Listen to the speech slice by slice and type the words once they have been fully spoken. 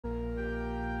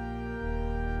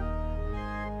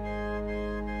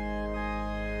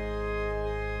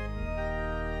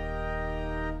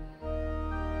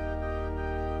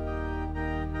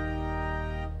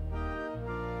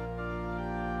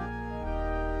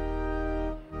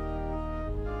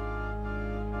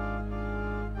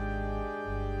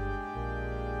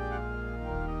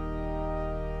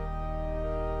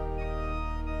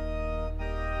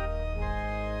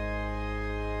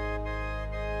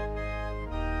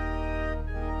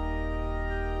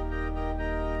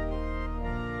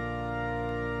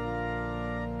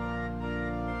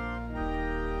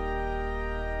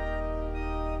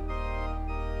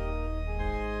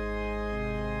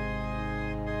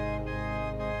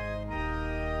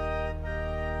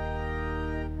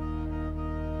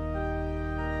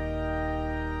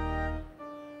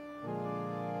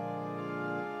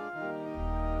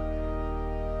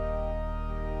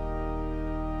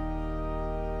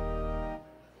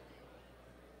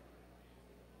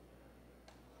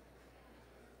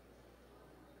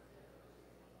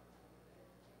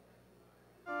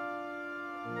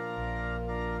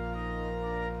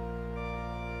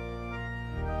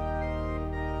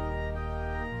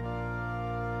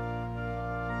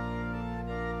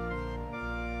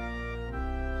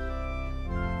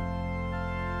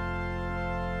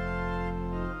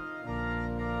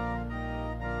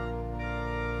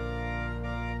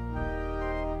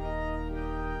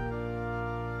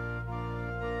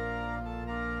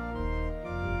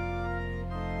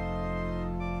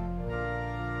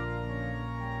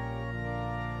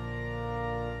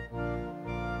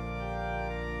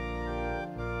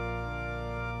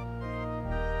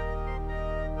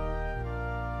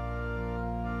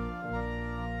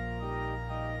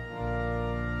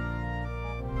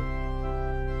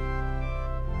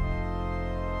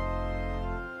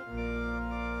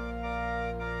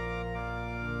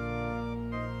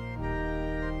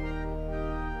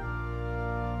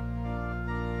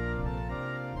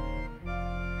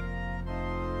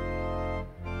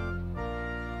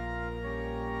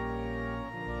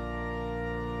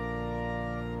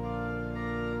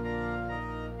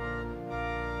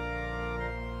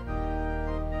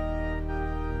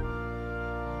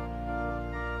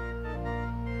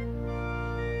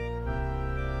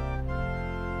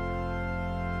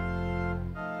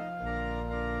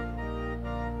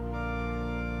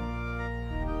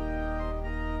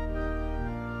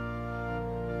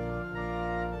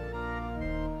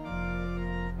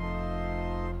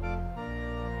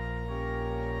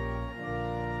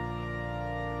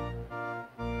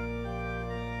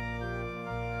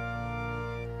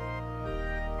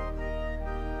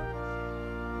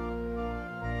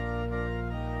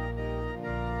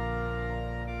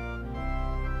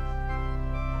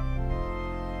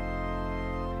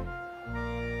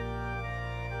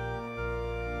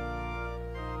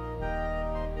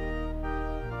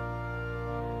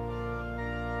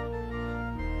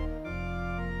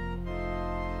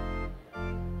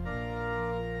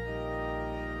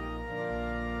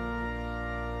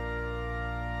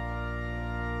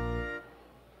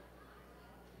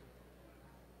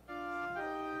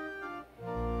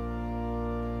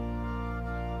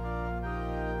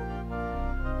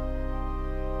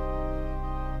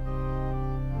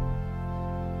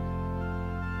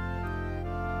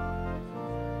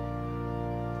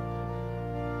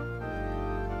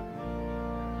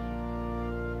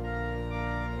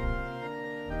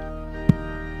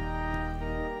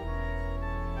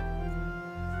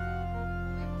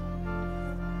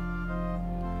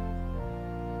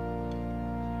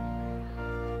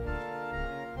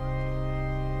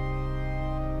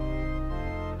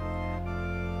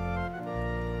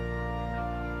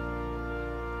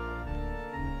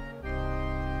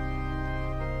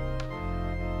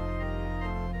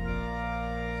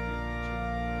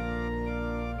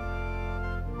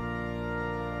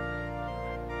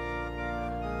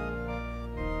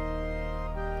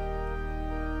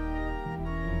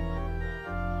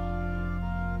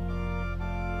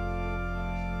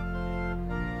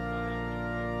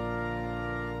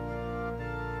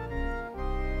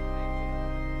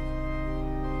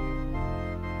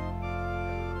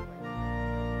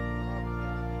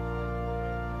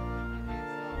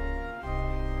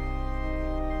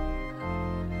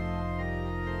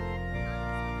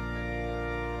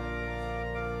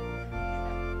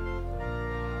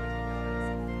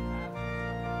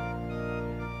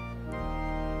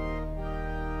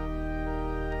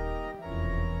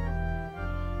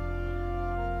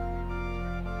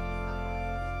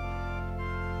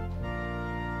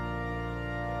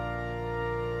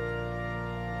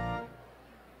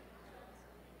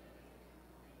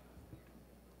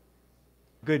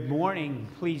Good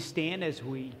morning. Please stand as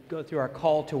we go through our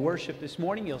call to worship this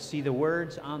morning. You'll see the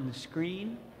words on the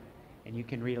screen, and you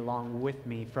can read along with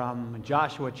me from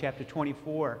Joshua chapter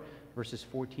 24, verses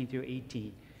 14 through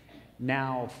 18.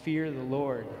 Now fear the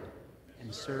Lord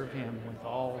and serve him with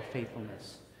all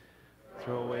faithfulness.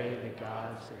 Throw away the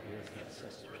gods of your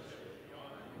ancestors,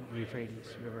 in the Euphrates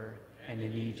River and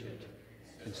in Egypt,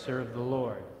 and serve the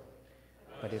Lord.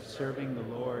 But if serving the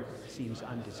Lord seems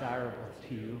undesirable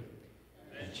to you,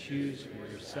 and choose for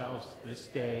yourselves this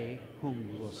day whom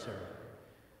you will serve,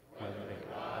 whether the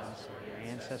gods of your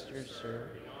ancestors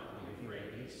served in the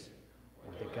Euphrates,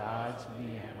 or the gods of the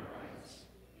Amorites,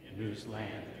 in whose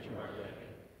land you are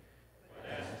living. But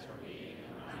as for me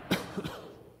and my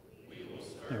we will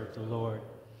serve the Lord.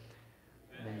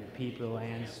 Then the people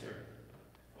answered,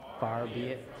 Far be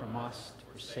it from us to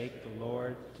forsake the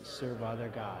Lord to serve other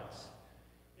gods.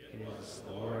 It is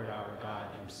the Lord our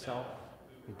God himself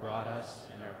who brought us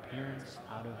and our parents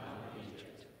out of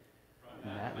Egypt,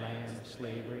 from that land of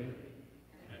slavery,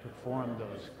 and performed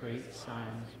those great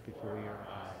signs before your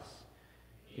eyes.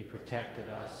 He protected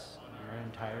us on our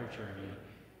entire journey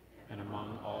and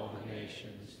among all the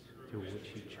nations through which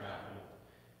he traveled.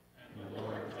 And the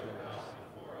Lord drove us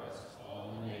before us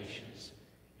all the nations,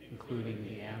 including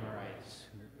the Amorites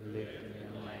who lived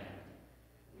in the land.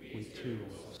 We too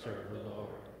will serve the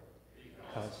Lord,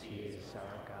 because he is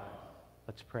our God.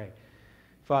 Let's pray.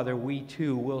 Father, we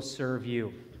too will serve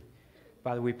you.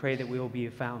 Father, we pray that we will be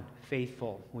found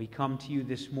faithful. We come to you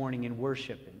this morning in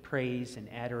worship and praise and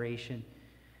adoration.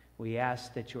 We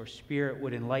ask that your Spirit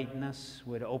would enlighten us,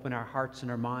 would open our hearts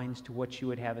and our minds to what you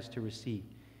would have us to receive.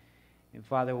 And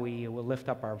Father, we will lift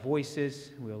up our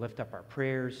voices, we will lift up our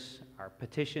prayers, our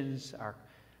petitions, our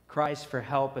cries for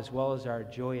help, as well as our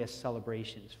joyous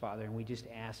celebrations, Father. And we just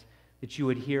ask that you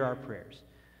would hear our prayers.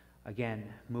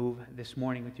 Again, move this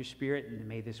morning with your Spirit, and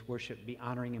may this worship be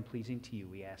honoring and pleasing to you.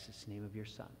 We ask this in the name of your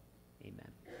Son.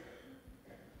 Amen.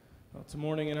 Well, to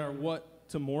morning in our what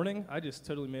to morning? I just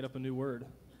totally made up a new word.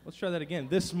 Let's try that again.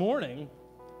 This morning,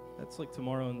 that's like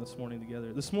tomorrow and this morning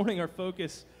together. This morning, our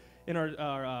focus in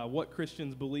our What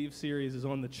Christians Believe series is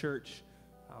on the church.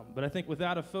 But I think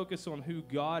without a focus on who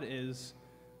God is,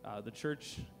 the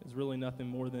church is really nothing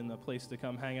more than a place to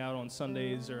come hang out on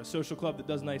Sundays or a social club that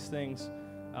does nice things.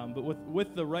 But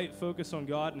with the right focus on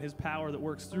God and his power that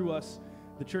works through us,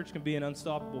 the church can be an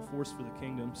unstoppable force for the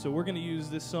kingdom. So we're going to use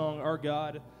this song, Our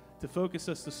God, to focus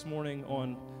us this morning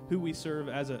on who we serve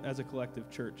as a collective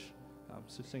church.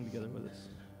 So sing together with us.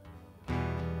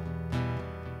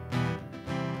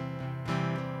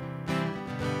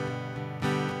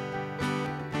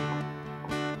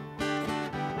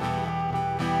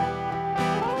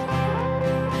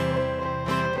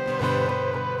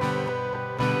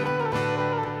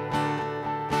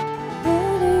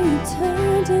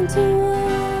 Into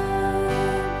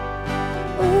wine,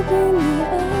 open the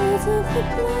eyes of the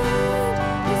blind.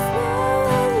 There's no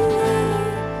one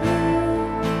like you,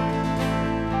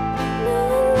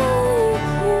 none like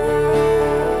you.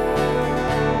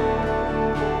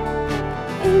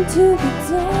 Into the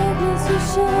darkness you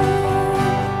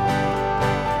shine,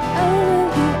 out of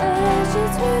the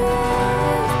ashes we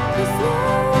rise. There's no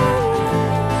one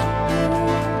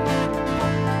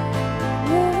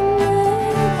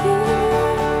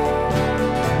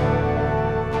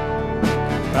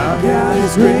like Our God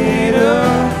is greater,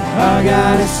 our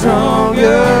God is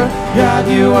stronger. God,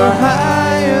 you are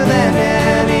higher than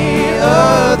any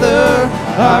other.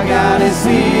 Our God is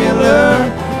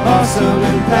healer, awesome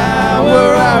in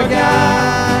power. Our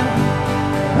God,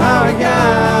 our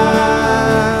God.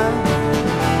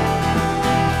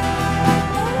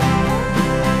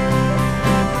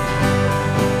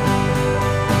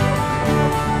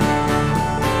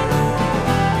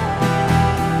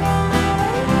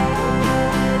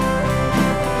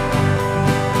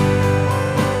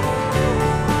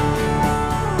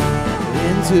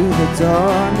 Into the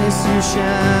darkness you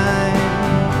shine,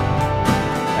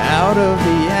 out of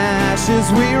the ashes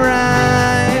we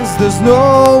rise. There's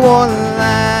no one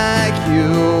like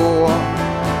you,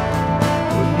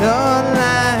 none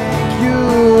like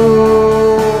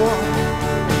you.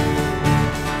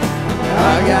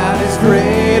 Our God is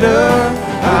greater,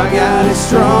 our God is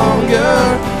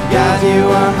stronger. God, you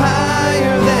are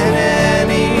higher than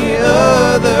any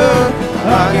other.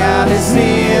 Our God is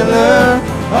healer,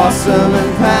 awesome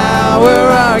in power.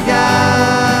 Our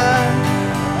God,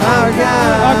 our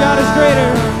God. Our God is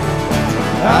greater.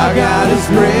 Our God is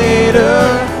greater,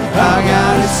 our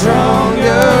God is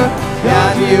stronger.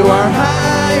 God, you are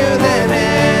higher than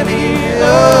any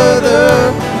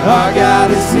other. Our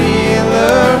God is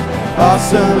healer,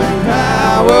 awesome in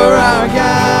power. Our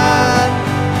God,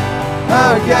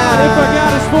 our God. If our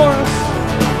God is for us,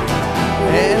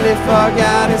 And if our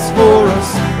God is for us,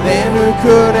 then who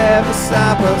could ever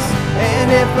stop us?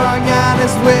 And if our God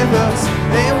is with us,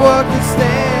 then what could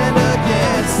stand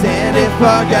against? And if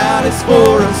our God is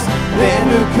for us, then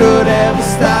who could ever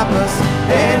stop us?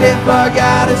 And if our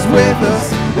God is with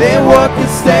us, then what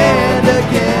could stand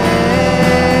against?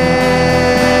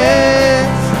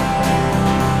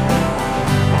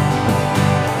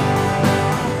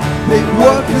 Then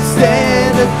what could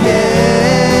stand against?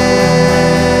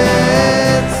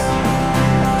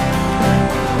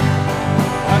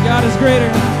 our God is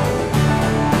greater.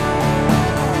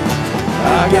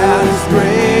 Our God is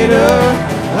greater,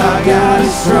 our God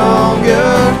is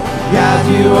stronger. God,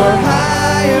 you are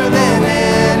higher than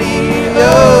any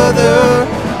other.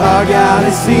 Our God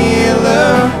is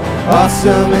healer,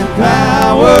 awesome in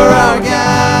power. Our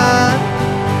God,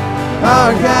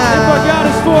 our God. If our God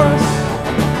is for us,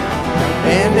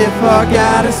 And if our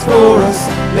God is for us,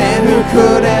 then who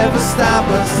could ever stop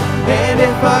us? And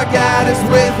if our God is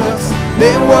with us,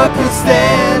 then what could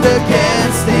stand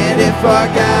against? And if our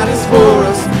God is for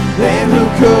us, then who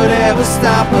could ever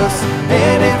stop us?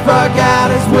 And if our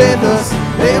God is with us,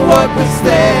 then what could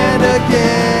stand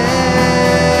against?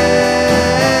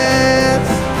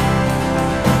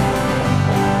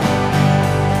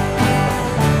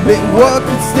 Then what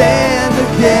could stand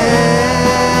against?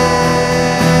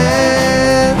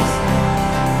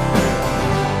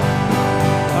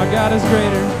 our God is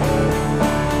greater.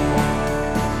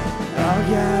 Our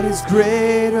God is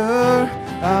greater,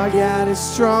 our God is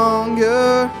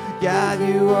stronger. God,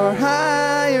 you are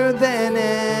higher than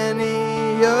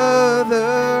any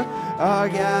other. Our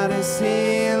God is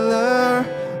healer,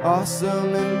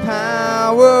 awesome in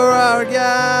power. Our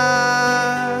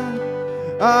God,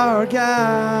 our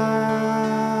God.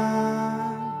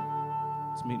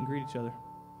 Let's meet and greet each other.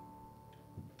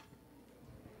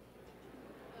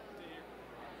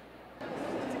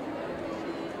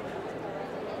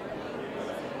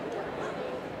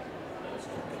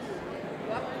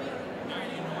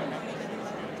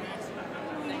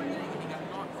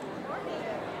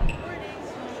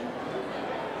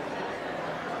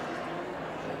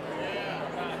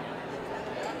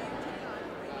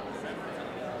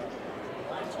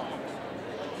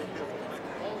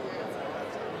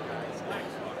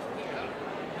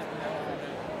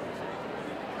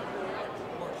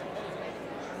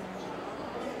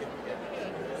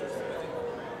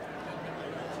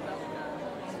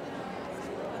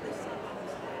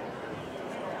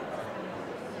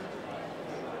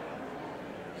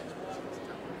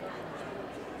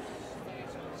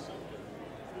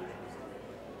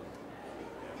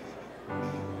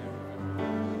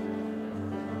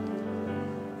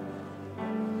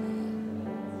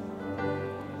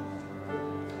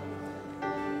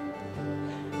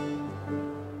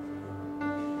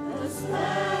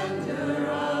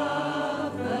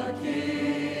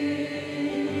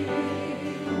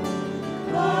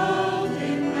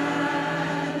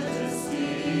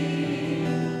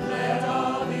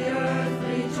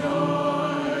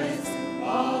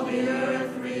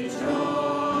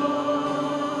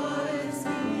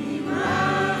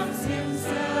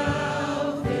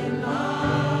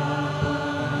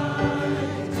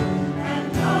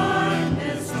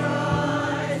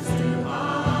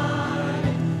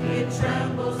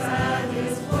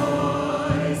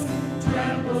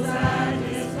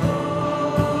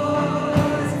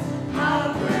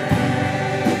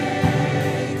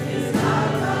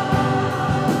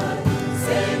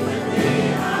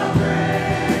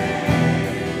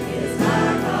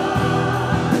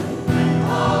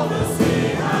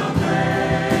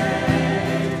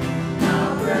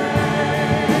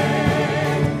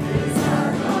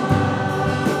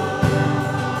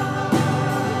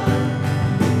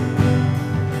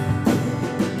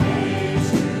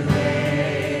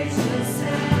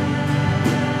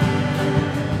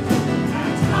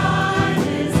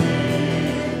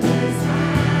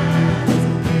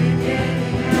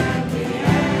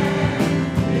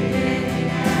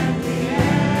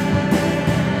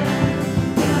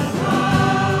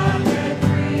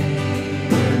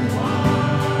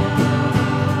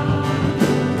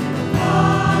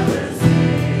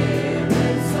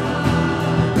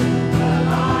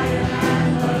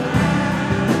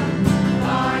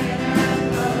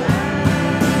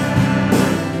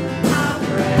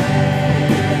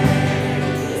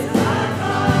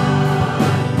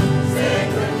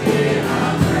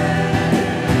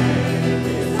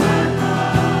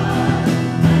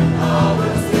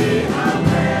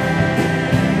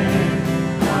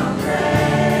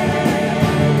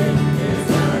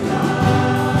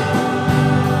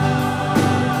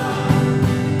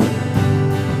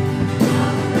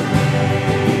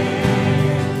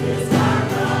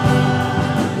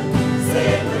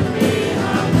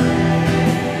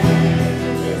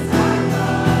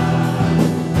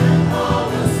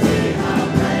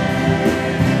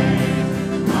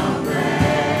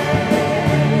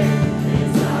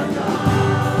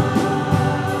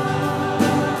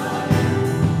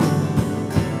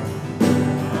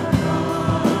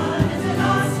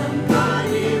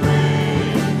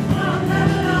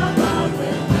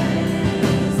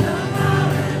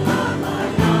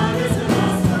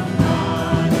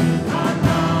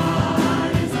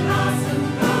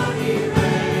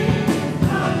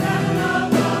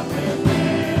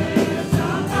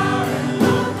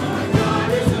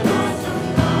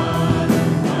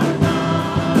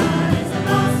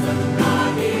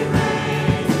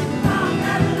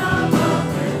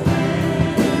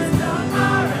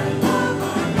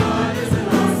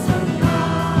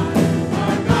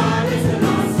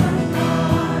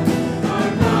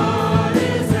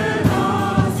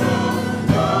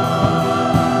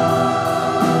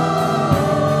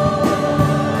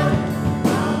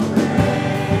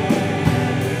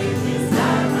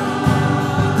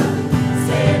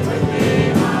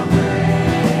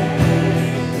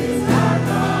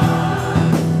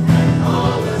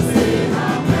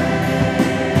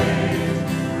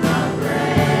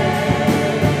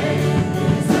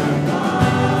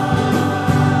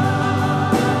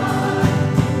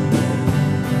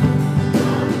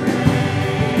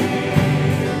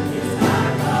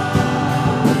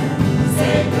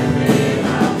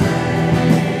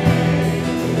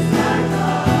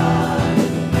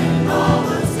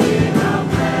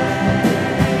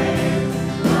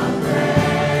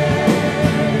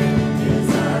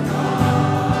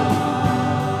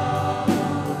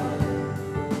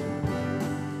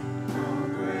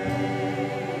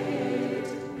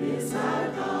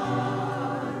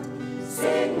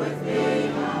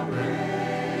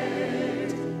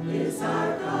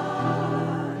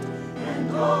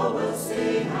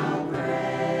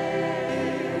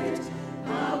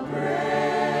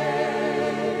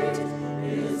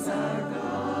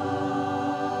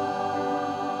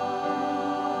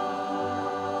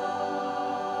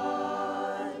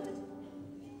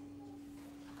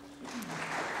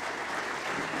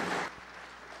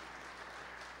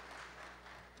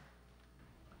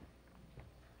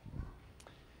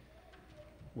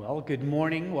 Well, good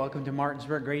morning. Welcome to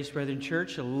Martinsburg Grace Brethren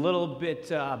Church. A little bit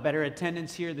better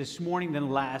attendance here this morning than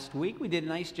last week. We did a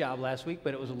nice job last week,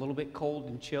 but it was a little bit cold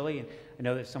and chilly, and I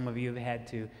know that some of you have had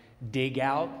to dig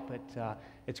out, but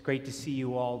it's great to see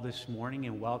you all this morning,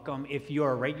 and welcome. If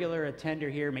you're a regular attender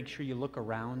here, make sure you look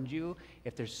around you.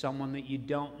 If there's someone that you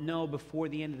don't know before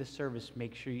the end of the service,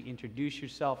 make sure you introduce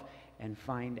yourself and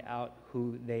find out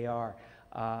who they are.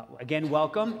 Again,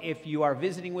 welcome. If you are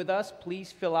visiting with us,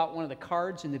 please fill out one of the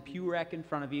cards in the pew rack in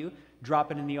front of you.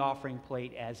 Drop it in the offering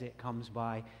plate as it comes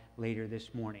by later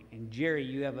this morning. And Jerry,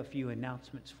 you have a few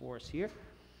announcements for us here.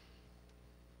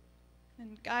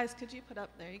 And guys, could you put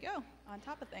up, there you go, on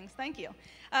top of things. Thank you.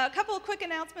 A couple of quick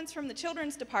announcements from the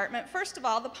children's department. First of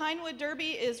all, the Pinewood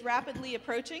Derby is rapidly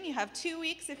approaching. You have 2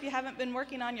 weeks if you haven't been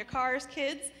working on your cars,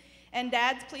 kids. And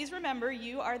dads, please remember,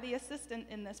 you are the assistant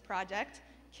in this project.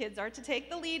 Kids are to take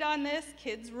the lead on this.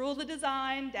 Kids rule the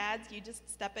design. Dads, you just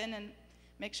step in and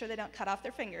make sure they don't cut off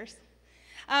their fingers.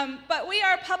 But we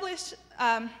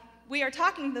are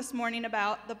talking this morning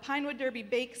about the Pinewood Derby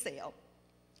bake sale.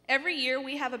 Every year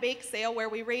we have a bake sale where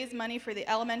we raise money for the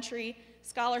elementary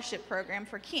scholarship program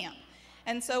for camp.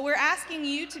 And so we're asking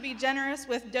you to be generous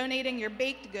with donating your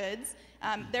baked goods.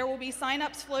 There will be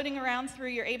sign-ups floating around through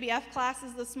your ABF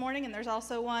classes this morning, and there's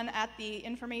also one at the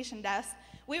information desk.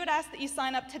 We would ask that you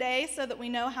sign up today so that we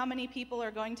know how many people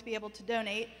are going to be able to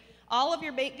donate. All of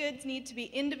your baked goods need to be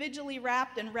individually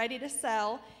wrapped and ready to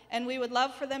sell, and we would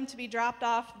love for them to be dropped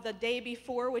off the day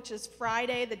before, which is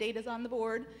Friday, the date is on the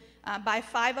board, by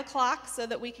 5 o'clock so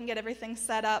that we can get everything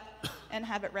set up and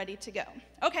have it ready to go.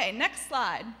 Okay, next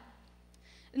slide.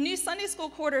 The new Sunday school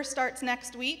quarter starts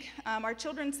next week. Our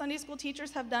children's Sunday school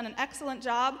teachers have done an excellent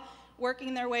job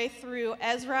working their way through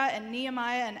Ezra and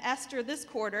Nehemiah and Esther this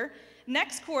quarter.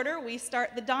 Next quarter, we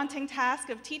start the daunting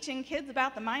task of teaching kids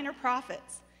about the minor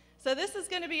prophets. So this is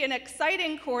going to be an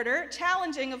exciting quarter,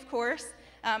 challenging, of course.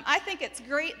 I think it's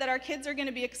great that our kids are going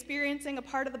to be experiencing a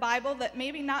part of the Bible that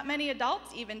maybe not many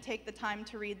adults even take the time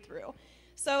to read through.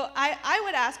 So I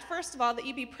would ask, first of all, that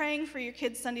you be praying for your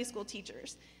kids' Sunday school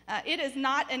teachers. It is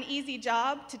not an easy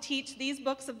job to teach these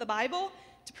books of the Bible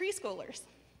to preschoolers.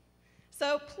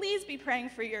 So please be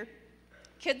praying for your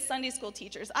kids' Sunday school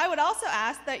teachers. I would also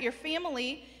ask that your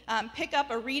family pick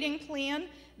up a reading plan.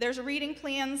 There's reading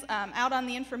plans out on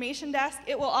the information desk.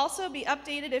 It will also be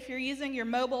updated if you're using your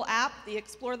mobile app, the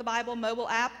Explore the Bible mobile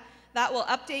app. That will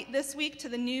update this week to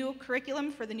the new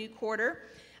curriculum for the new quarter.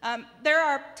 There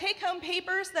are take-home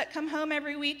papers that come home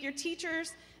every week. Your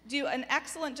teachers do an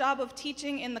excellent job of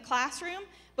teaching in the classroom,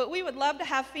 but we would love to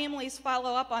have families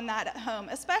follow up on that at home,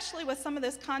 especially with some of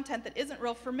this content that isn't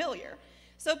real familiar.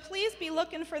 So please be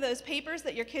looking for those papers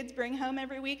that your kids bring home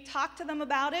every week. Talk to them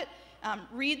about it.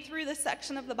 Read through the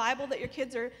section of the Bible that your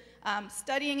kids are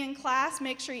studying in class.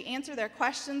 Make sure you answer their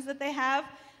questions that they have.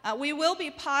 We will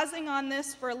be pausing on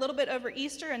this for a little bit over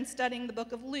Easter and studying the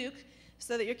book of Luke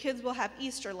so that your kids will have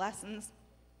Easter lessons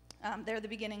there at the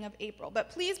beginning of April.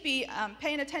 But please be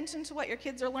paying attention to what your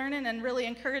kids are learning and really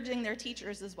encouraging their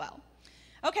teachers as well.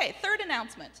 Okay, third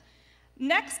announcement.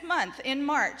 Next month, in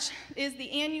March, is the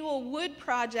annual wood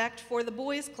project for the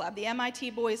Boys Club, the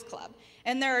MIT Boys Club.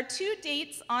 And there are 2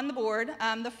 dates on the board.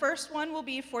 The first one will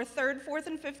be for 3rd, 4th,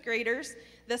 and 5th graders.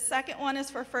 The second one is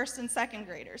for 1st and 2nd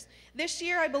graders. This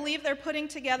year, I believe they're putting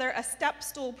together a step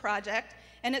stool project,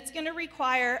 and it's going to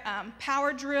require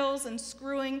power drills and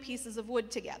screwing pieces of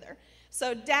wood together.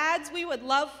 So dads, we would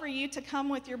love for you to come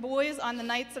with your boys on the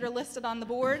nights that are listed on the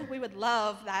board. We would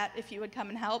love that if you would come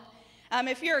and help.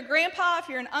 If you're a grandpa, if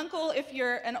you're an uncle, if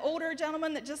you're an older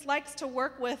gentleman that just likes to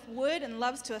work with wood and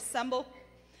loves to assemble,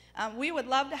 we would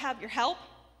love to have your help.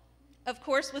 Of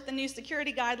course, with the new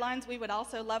security guidelines, we would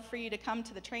also love for you to come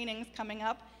to the trainings coming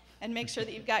up and make sure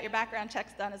that you've got your background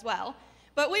checks done as well.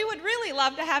 But we would really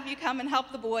love to have you come and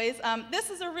help the boys. This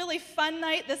is a really fun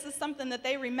night. This is something that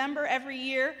they remember every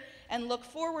year and look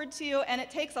forward to, and it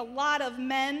takes a lot of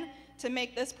men to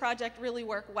make this project really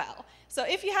work well. So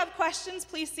if you have questions,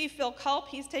 please see Phil Culp.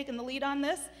 He's taken the lead on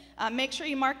this. Make sure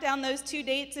you mark down those 2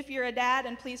 dates if you're a dad,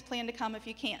 and please plan to come if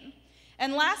you can.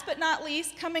 And last but not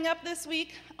least, coming up this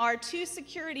week are 2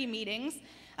 security meetings.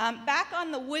 Back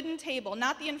on the wooden table,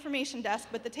 not the information desk,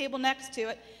 but the table next to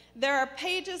it, there are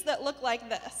pages that look like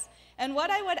this. And what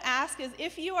I would ask is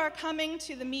if you are coming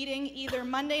to the meeting either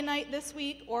Monday night this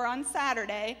week or on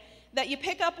Saturday, that you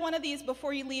pick up one of these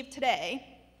before you leave today.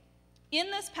 In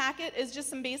this packet is just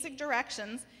some basic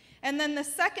directions, and then the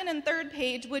 2nd and 3rd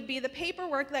page would be the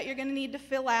paperwork that you're going to need to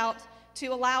fill out to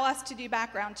allow us to do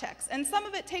background checks. And some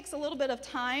of it takes a little bit of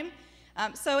time,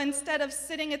 so instead of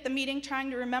sitting at the meeting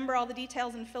trying to remember all the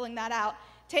details and filling that out,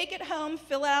 Take it home,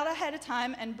 fill it out ahead of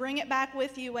time, and bring it back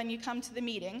with you when you come to the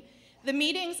meeting. The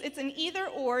meetings, it's an either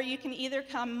or. You can either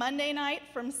come Monday night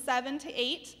from 7 to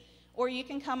 8, or you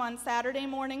can come on Saturday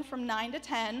morning from 9 to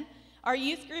 10. Our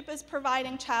youth group is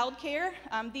providing childcare.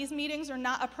 These meetings are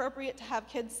not appropriate to have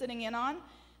kids sitting in on,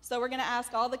 so we're going to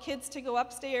ask all the kids to go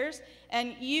upstairs.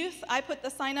 And youth, I put the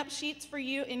sign-up sheets for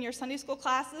you in your Sunday school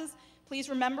classes. Please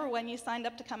remember when you signed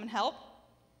up to come and help.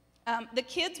 The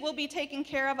kids will be taken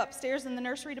care of upstairs in the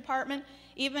nursery department.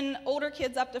 Even older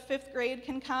kids up to 5th grade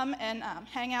can come and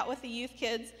hang out with the youth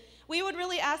kids. We would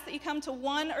really ask that you come to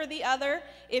one or the other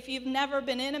if you've never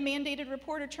been in a mandated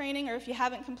reporter training or if you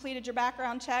haven't completed your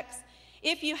background checks.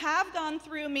 If you have gone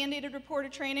through a mandated reporter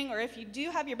training or if you do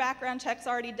have your background checks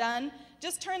already done,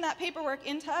 just turn that paperwork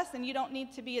into us and you don't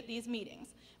need to be at these meetings.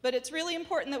 But it's really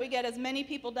important that we get as many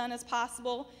people done as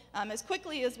possible, as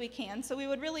quickly as we can. So we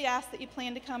would really ask that you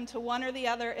plan to come to one or the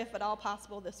other, if at all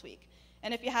possible, this week.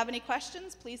 And if you have any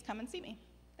questions, please come and see me.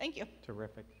 Thank you.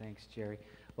 Terrific. Thanks, Jerry.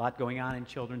 A lot going on in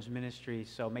children's ministry,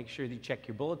 so make sure that you check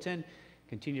your bulletin.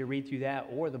 Continue to read through that,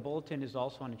 or the bulletin is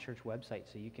also on the church website,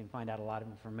 so you can find out a lot of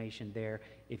information there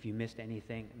if you missed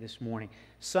anything this morning.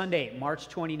 Sunday, March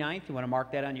 29th, you want to mark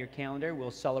that on your calendar.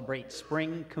 We'll celebrate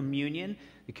Spring Communion.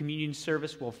 The communion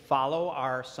service will follow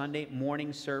our Sunday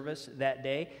morning service that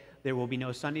day. There will be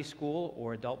no Sunday school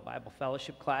or adult Bible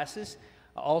fellowship classes.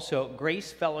 Also,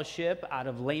 Grace Fellowship out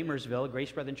of Lamersville,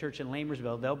 Grace Brethren Church in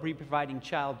Lamersville, they'll be providing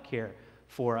child care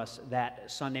for us that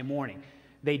Sunday morning.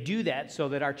 They do that so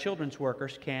that our children's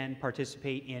workers can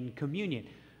participate in communion.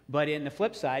 But in the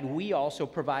flip side, we also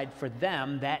provide for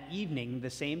them that evening, the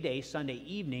same day, Sunday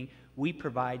evening, we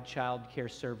provide child care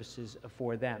services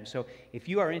for them. So if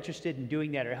you are interested in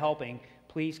doing that or helping,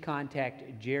 please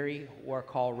contact Jerry or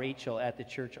call Rachel at the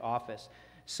church office.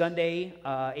 Sunday,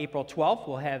 April 12th,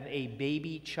 we'll have a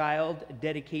baby child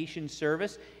dedication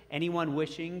service. Anyone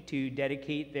wishing to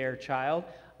dedicate their child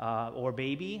or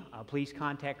baby, please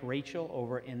contact Rachel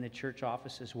over in the church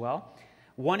office as well.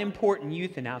 One important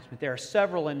youth announcement. There are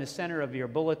several in the center of your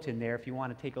bulletin there if you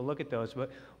want to take a look at those, but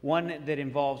one that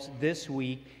involves this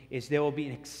week is there will be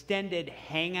an extended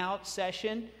hangout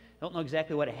session. I don't know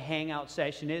exactly what a hangout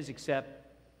session is, except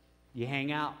you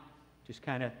hang out, just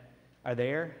kind of are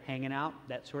there, hanging out,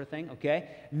 that sort of thing, okay?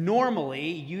 Normally,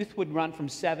 youth would run from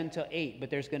 7 till 8, but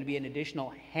there's going to be an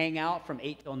additional hangout from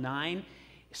 8 till 9.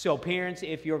 So parents,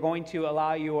 if you're going to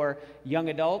allow your young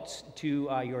adults to,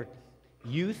 your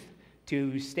youth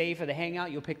to stay for the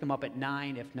hangout, you'll pick them up at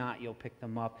 9. If not, you'll pick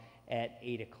them up at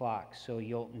 8 o'clock. So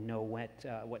you'll know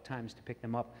what times to pick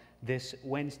them up this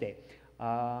Wednesday.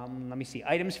 Let me see.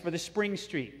 Items for the Spring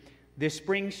Street. The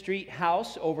Spring Street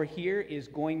house over here is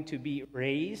going to be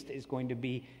raised, is going to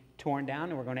be torn down,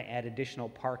 and we're going to add additional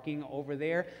parking over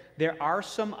there. There are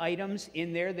some items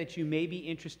in there that you may be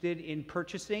interested in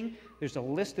purchasing. There's a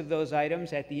list of those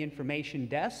items at the information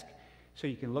desk, so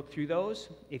you can look through those.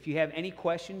 If you have any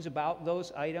questions about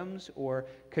those items or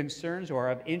concerns or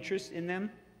of interest in them,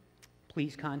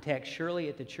 please contact Shirley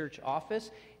at the church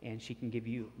office, and she can give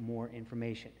you more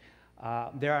information.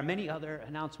 There are many other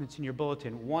announcements in your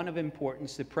bulletin. One of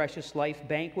importance, the Precious Life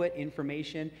Banquet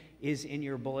information is in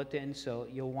your bulletin, so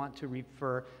you'll want to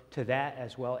refer to that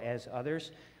as well as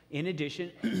others. In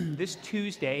addition, this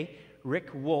Tuesday, Rick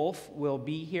Wolf will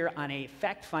be here on a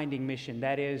fact-finding mission.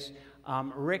 That is,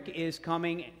 Rick is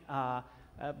coming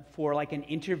for like an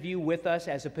interview with us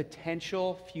as a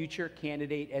potential future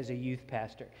candidate as a youth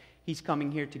pastor. He's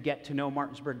coming here to get to know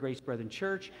Martinsburg Grace Brethren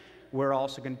Church. We're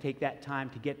also going to take that time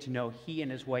to get to know he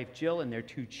and his wife Jill and their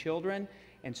 2 children.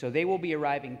 And so they will be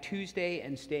arriving Tuesday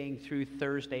and staying through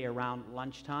Thursday around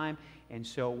lunchtime. And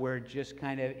so we're just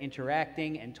kind of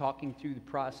interacting and talking through the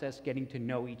process, getting to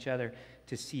know each other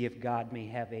to see if God may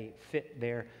have a fit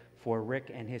there for Rick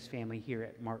and his family here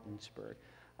at Martinsburg.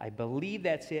 I believe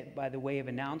that's it by the way of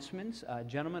announcements.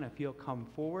 Gentlemen, if you'll come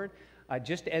forward.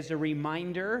 Just as a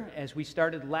reminder, as we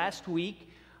started last week,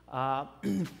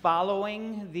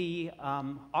 following the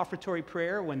offertory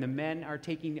prayer, when the men are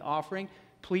taking the offering,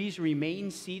 please remain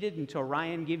seated until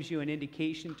Ryan gives you an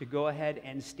indication to go ahead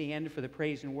and stand for the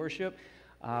praise and worship.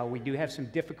 We do have some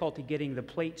difficulty getting the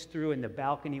plates through in the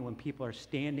balcony when people are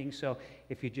standing, so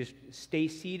if you just stay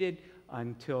seated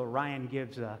until Ryan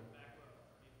gives the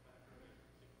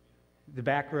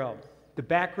back row. The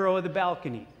back row of the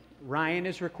balcony. Ryan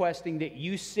is requesting that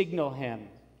you signal him.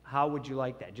 How would you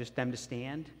like that? Just them to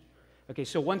stand? Okay,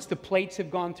 so once the plates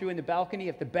have gone through in the balcony,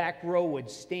 if the back row would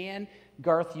stand,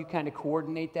 Garth, you kind of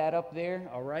coordinate that up there,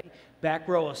 all right? Back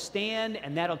row will stand,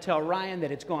 and that'll tell Ryan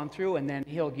that it's gone through, and then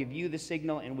he'll give you the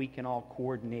signal, and we can all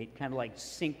coordinate, kind of like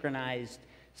synchronized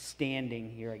standing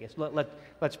here, I guess.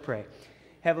 Let's pray.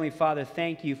 Heavenly Father,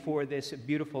 thank you for this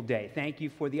beautiful day. Thank you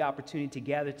for the opportunity to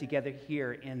gather together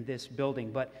here in this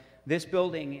building. But this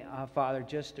building, Father,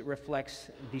 just reflects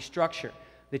the structure.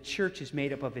 The church is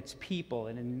made up of its people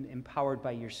and empowered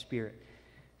by your Spirit.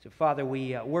 So, Father,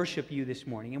 we worship you this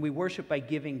morning, and we worship by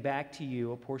giving back to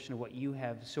you a portion of what you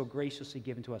have so graciously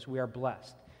given to us. We are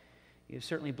blessed. You have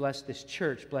certainly blessed this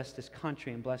church, blessed this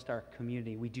country, and blessed our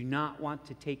community. We do not want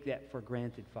to take that for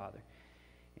granted, Father.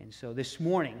 And so this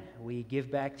morning, we give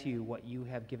back to you what you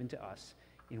have given to us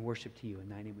in worship to you. In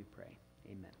thy name we pray.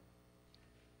 Amen.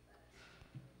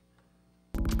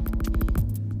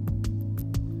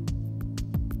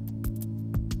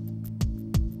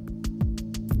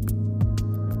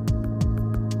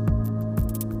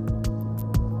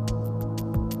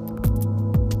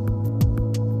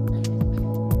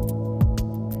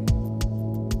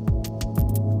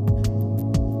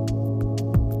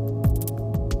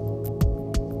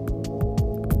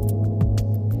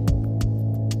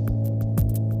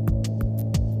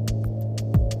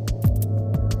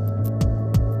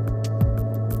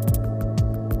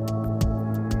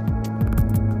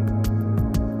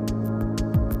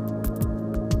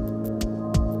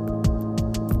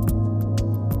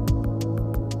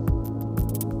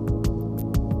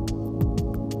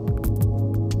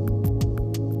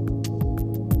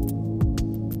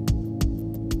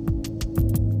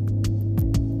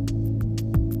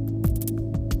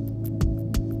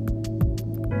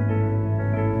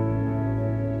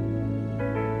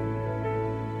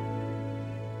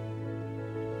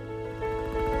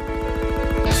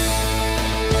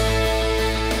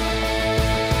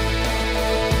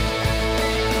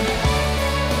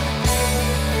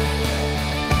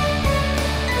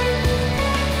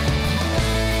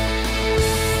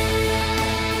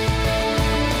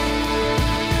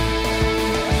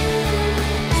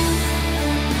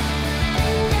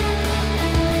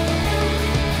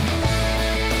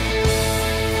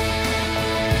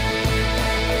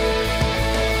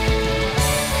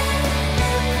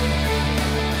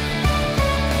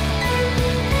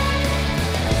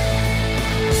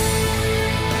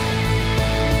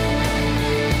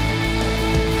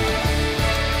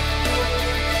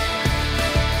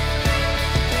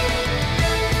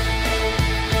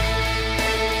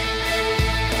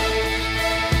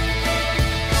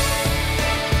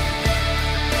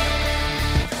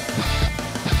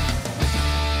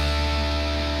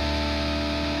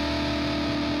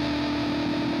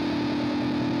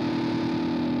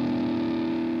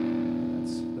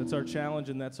 That's our challenge,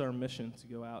 and that's our mission, to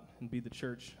go out and be the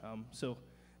church. So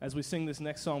as we sing this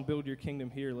next song, Build Your Kingdom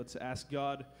Here, let's ask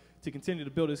God to continue to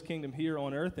build his kingdom here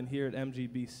on earth and here at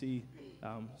Mgbc.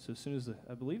 So as soon as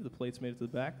I believe the plate's made it to the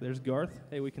back, there's Garth.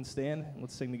 Hey, we can stand, and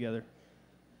let's sing together.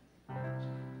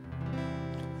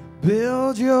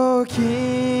 Build your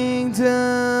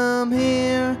kingdom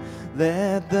here,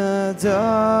 let the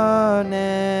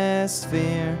darkness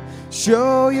fear.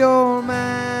 Show your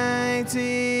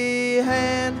mighty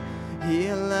hand,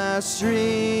 heal our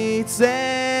streets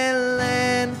and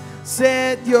land.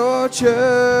 Set your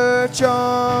church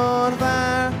on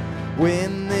fire,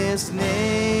 win this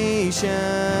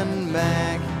nation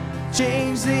back.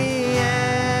 Change the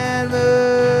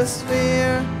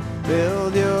atmosphere,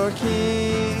 build your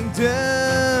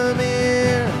kingdom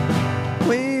here.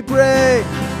 We pray.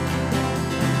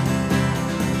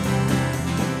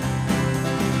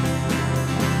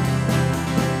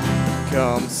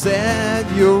 Come set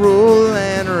your rule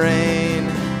and reign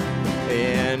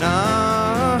in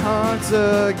our hearts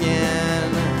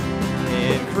again.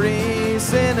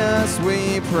 Increase in us,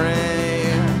 we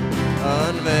pray.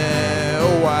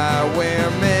 Unveil why we're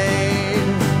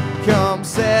made. Come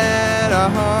set our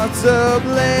hearts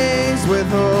ablaze with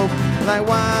hope, like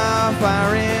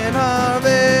wildfire in our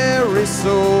very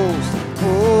souls.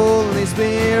 Holy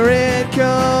Spirit,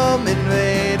 come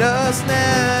invade us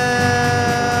now.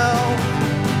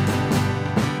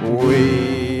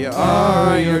 We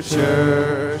are your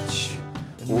church.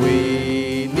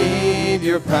 We need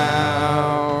your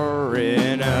power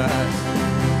in us.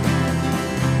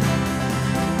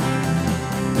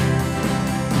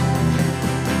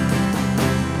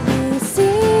 We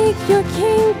seek your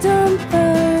kingdom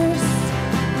first.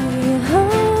 We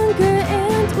hunger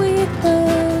and we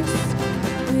thirst.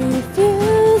 We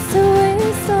refuse to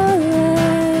waste our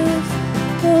lives,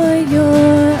 for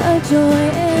you're our joy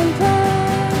and prize.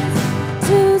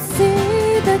 To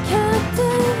see the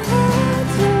captive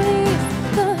hearts released,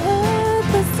 the hurt,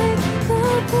 the sick, the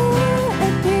poor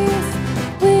at peace.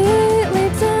 We lay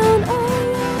down our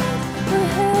lives for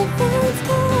heaven's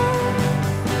cause.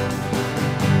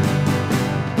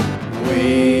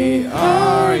 We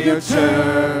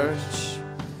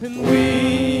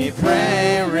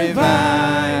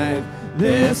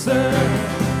serve.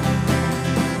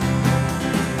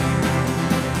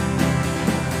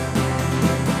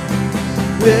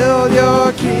 Build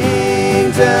your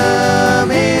kingdom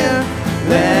here.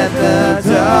 Let the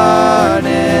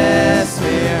darkness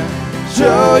fear.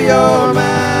 Show your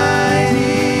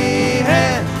mighty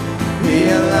hand.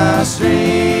 Heal our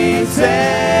streets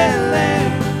and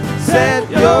land. Set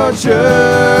your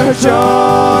church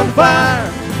on fire.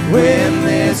 Win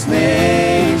this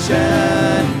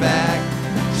nation back.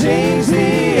 Change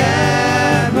the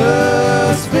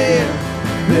atmosphere.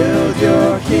 Build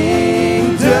your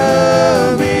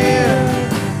kingdom here.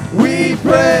 We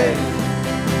pray.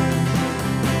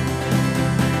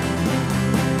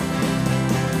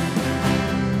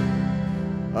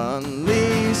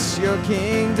 Unleash your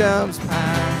kingdom's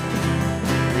power,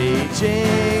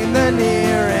 reaching the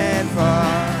near and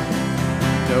far.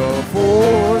 No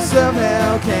force of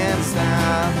hell can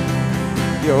stop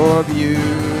your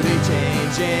beauty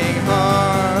changing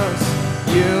hearts.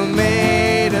 You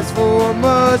made us for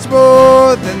much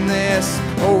more than this.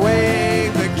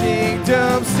 Awake the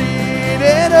kingdom seed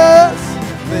in us.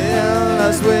 Fill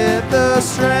us with the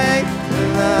strength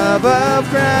and love of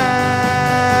Christ.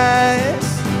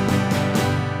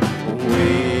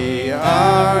 We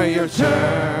are your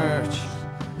church,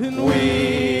 and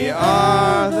we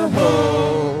are the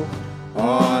hope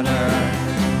on earth.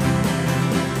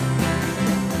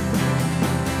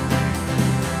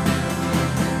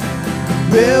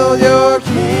 Build your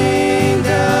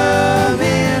kingdom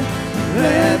in,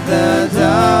 let the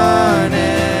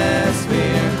darkness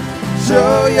fear.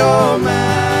 Show your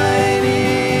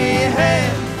mighty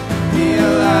hand,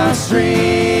 heal our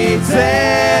streets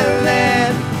and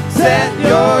land. Set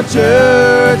your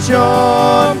church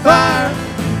on fire,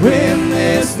 win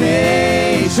this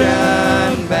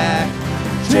nation back.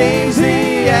 Change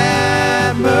the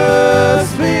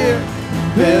atmosphere,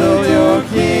 build your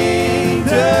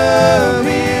kingdom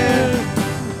here.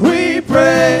 We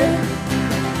pray.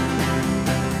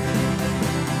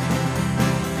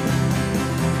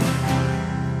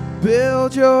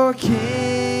 Build your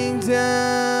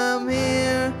kingdom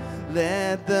here.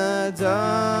 Let the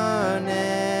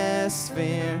darkness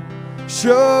fear.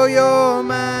 Show your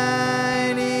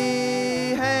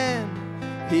mighty hand.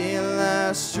 Heal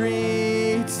our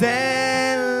streets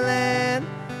and land.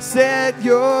 Set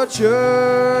your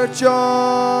church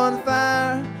on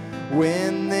fire.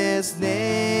 Win this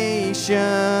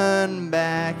nation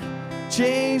back.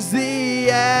 Change the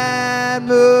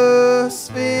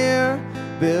atmosphere.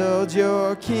 Build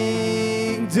your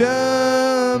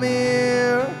kingdom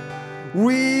here.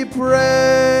 We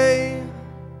pray.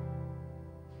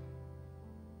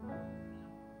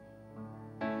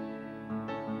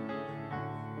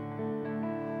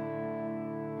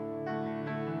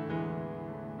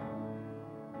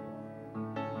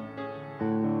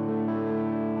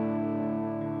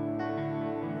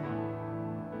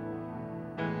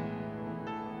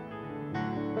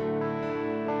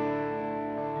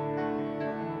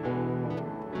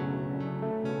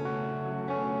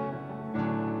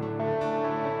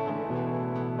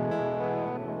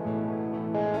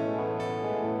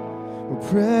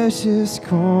 Precious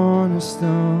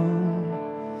cornerstone,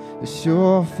 a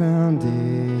sure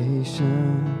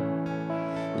foundation.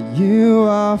 You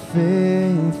are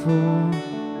faithful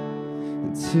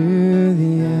to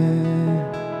the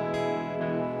end,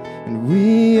 and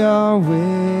we are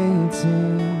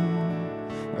waiting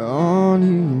on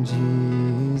you,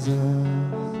 Jesus.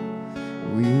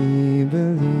 We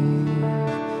believe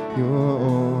you're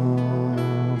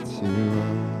all to us.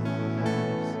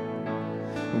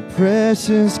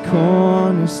 Precious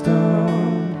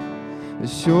cornerstone, a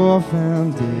sure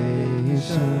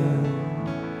foundation.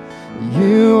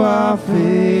 You are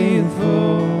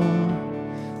faithful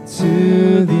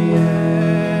to the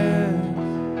end.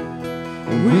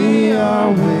 We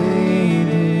are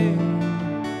waiting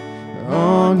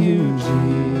on you,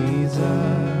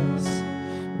 Jesus.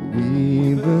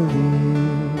 We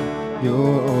believe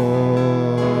you're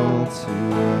all to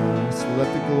us.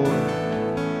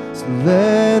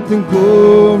 Let the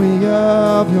glory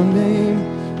of your name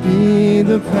be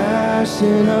the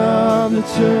passion of the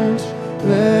church.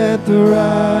 Let the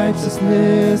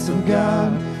righteousness of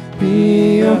God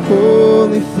be a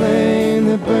holy flame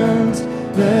that burns.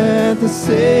 Let the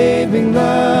saving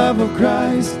love of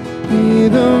Christ be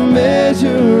the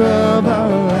measure of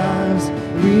our lives.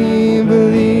 We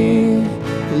believe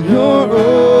that you're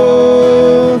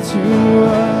all to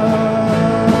us.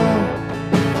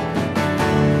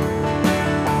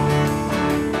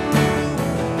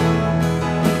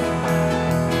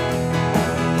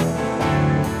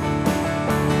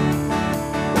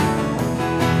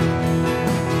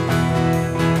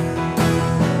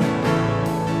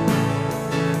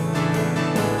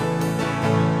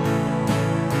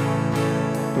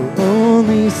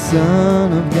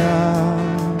 Son of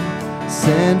God,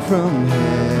 sent from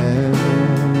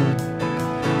heaven,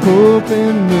 hope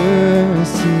and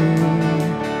mercy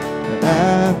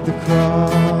at the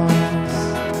cross.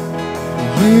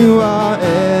 You are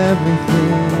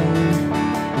everything,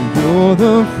 you're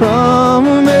the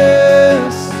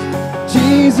promise,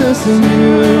 Jesus, and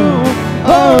you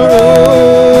are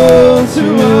all to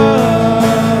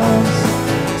us.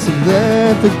 So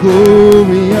let the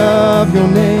glory of your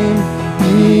name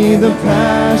be the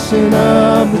passion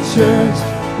of the church.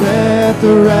 Let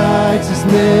the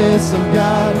righteousness of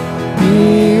God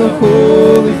be a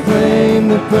holy flame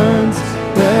that burns.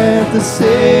 Let the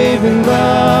saving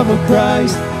love of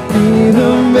Christ be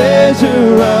the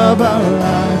measure of our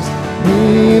lives.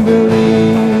 We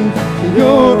believe that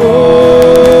you're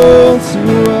all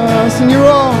to us, and you're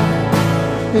all,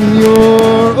 and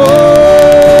you're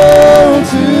all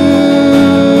to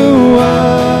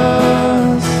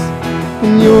us,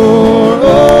 and you're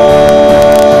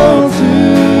all to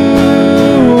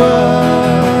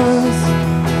us,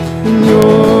 and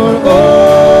you're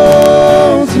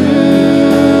all to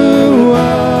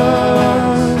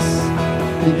us.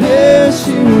 Yes,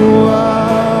 you are.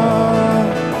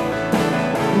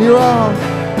 And you're all,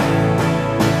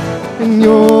 and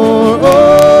you're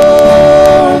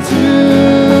all to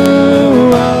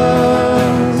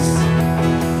us,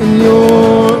 and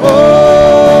you're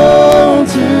all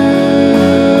to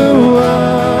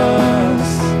us,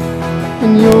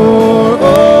 and you're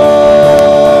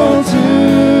all to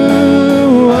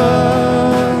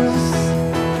us.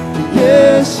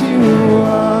 Yes, you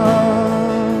are.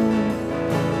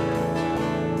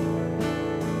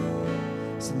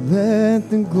 So let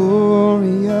the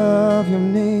glory of your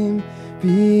name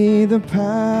be the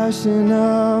passion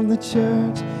of the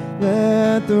church.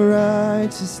 Let the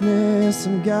righteousness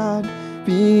of God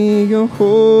be your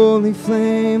holy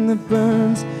flame that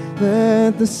burns.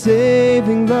 Let the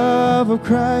saving love of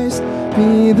Christ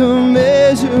be the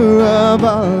measure of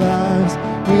our lives.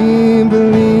 We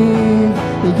believe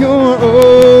that you're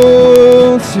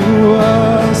all to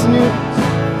us.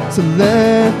 So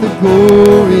let the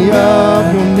glory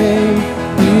of your name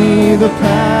be the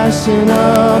passion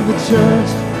of the church.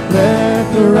 Let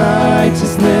the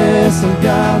righteousness of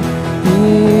God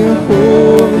be a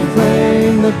holy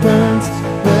flame that burns.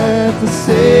 Let the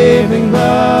saving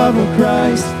love of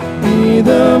Christ be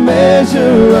the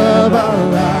measure of our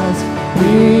lives.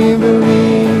 We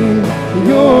believe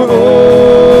you're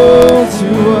all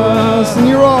to us, and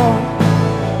you're all,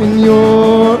 and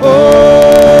you're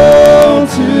all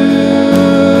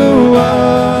to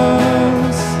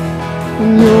us,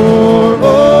 and you're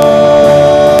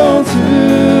all to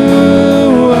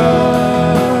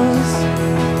us,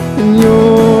 and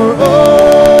you're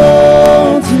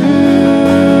all to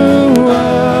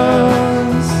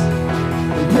us.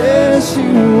 Yes,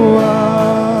 you are.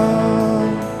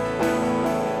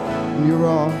 And you're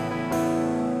all,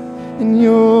 and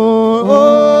you're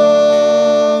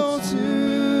all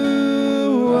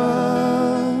to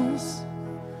us,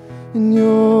 and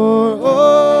you're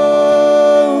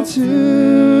all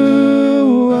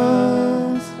to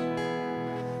us,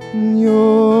 and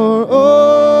you're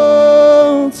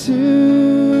all to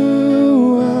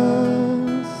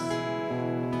us.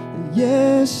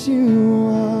 Yes, you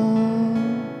are.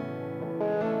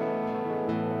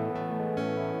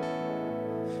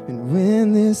 And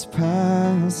when this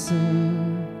passing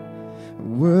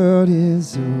world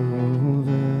is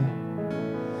over,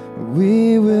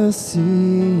 we will see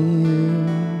you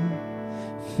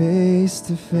face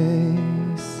to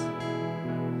face,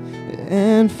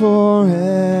 and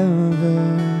forever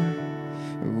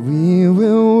we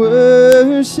will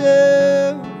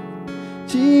worship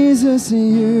Jesus.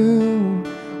 You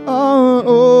are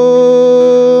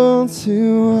all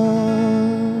to us.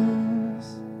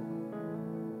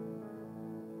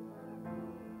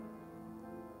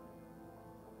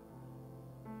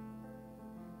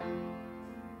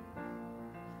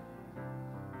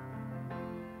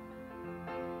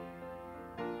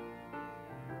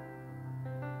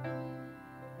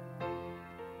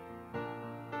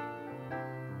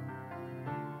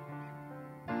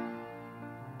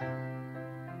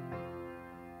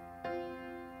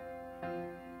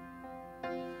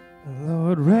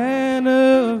 Lord,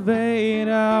 renovate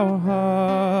our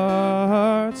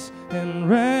hearts and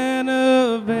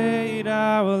renovate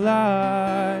our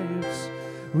lives.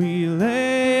 We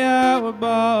lay our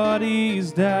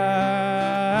bodies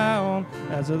down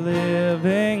as a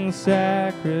living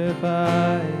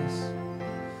sacrifice.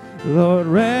 Lord,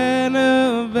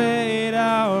 renovate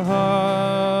our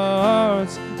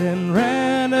hearts and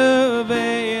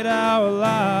renovate our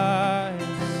lives.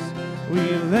 We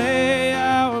lay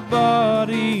our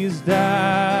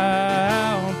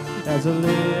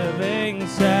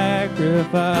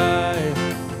sacrifice.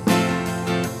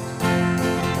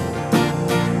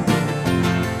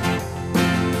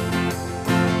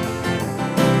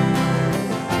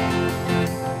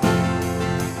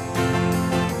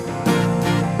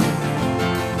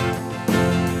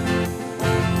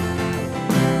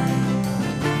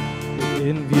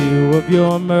 In view of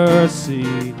your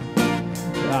mercy,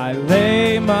 I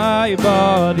lay my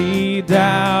body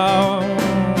down,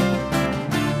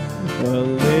 a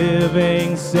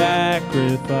living sacrifice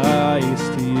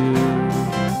to you.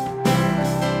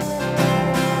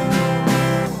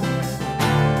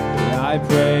 I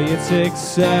pray it's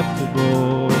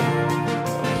acceptable,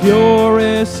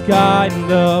 purest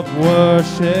kind of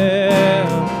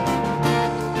worship.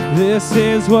 This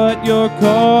is what you're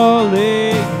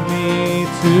calling me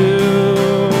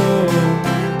to.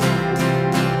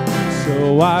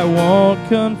 So I won't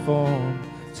conform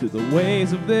to the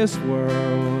ways of this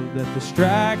world that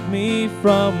distract me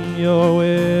from your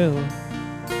will.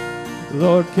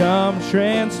 Lord, come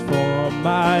transform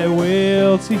my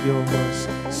will to yours,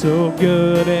 so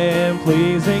good and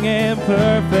pleasing and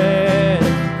perfect.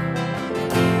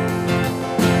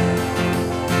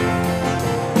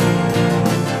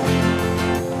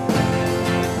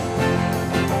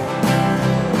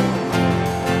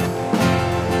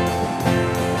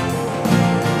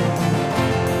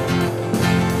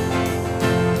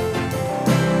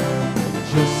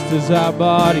 As our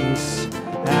bodies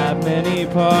have many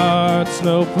parts,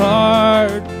 no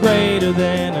part greater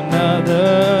than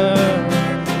another.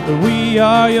 But we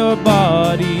are your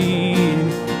body,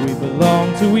 we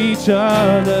belong to each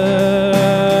other.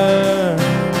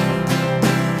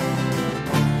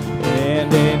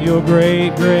 And in your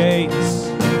great grace,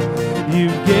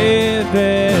 you've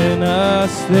given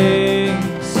us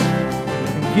things,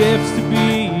 gifts to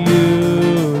be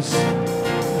used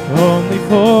only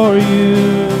for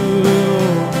you.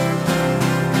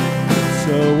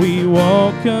 So we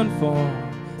won't conform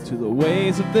to the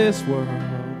ways of this world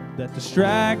that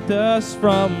distract us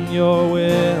from your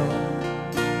will.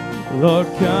 Lord,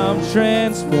 come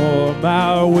transform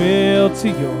our will to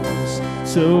yours,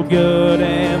 so good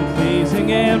and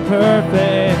pleasing and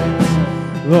perfect.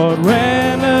 Lord,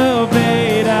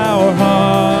 renovate our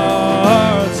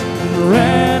hearts,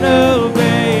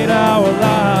 renovate our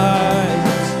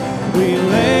lives. We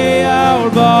lay our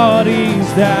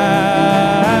bodies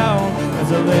down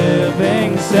as a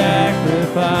living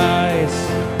sacrifice.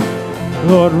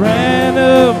 Lord,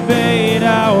 renovate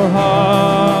our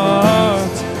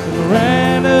hearts,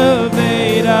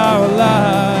 renovate our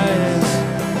lives.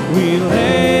 We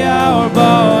lay our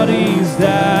bodies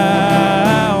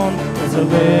down as a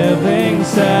living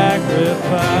sacrifice.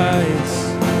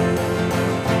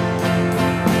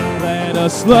 Let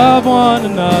us love one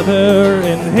another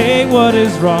and hate what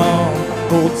is wrong.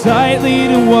 Hold tightly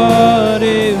to what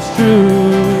is true.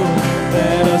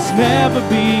 Let us never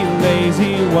be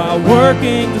lazy while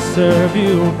working to serve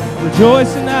you.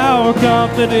 Rejoice in our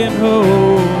confident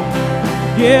hope.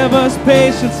 Give us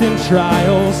patience in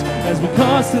trials as we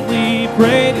constantly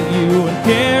pray to you and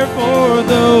care for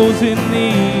those in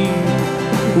need.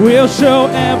 We'll show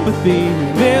empathy,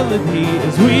 humility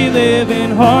as we live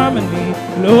in harmony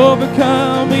and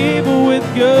overcome evil with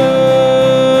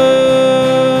good.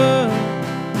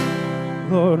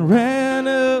 Lord,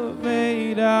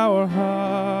 renovate our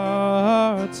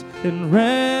hearts and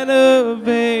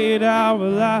renovate our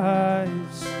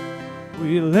lives.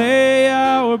 We lay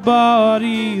our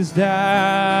bodies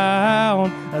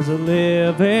down as a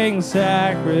living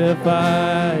sacrifice.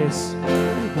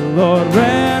 Lord,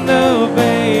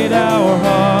 renovate our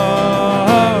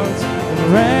hearts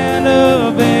and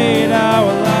renovate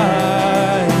our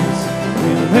lives.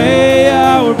 We lay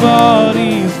our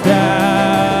bodies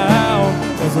down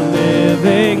as a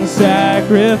living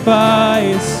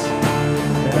sacrifice,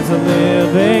 as a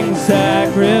living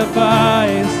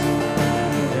sacrifice,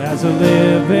 as a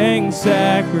living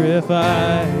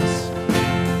sacrifice.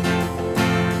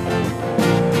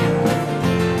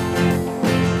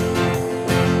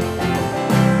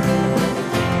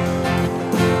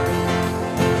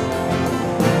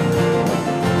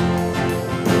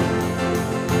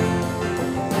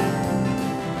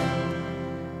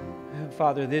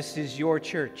 Father, this is your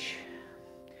church.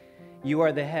 You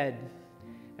are the head,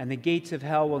 and the gates of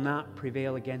hell will not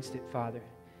prevail against it, Father.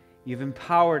 You've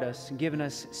empowered us and given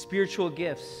us spiritual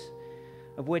gifts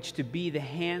of which to be the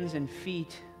hands and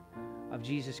feet of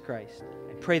Jesus Christ.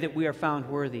 I pray that we are found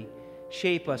worthy.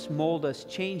 Shape us, mold us,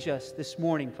 change us this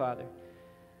morning, Father.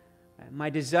 My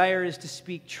desire is to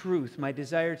speak truth. My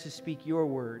desire is to speak your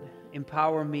word.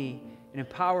 Empower me and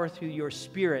empower through your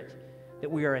Spirit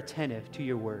that we are attentive to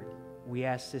your word. We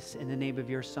ask this in the name of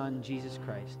your Son, Jesus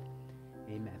Christ.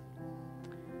 Amen.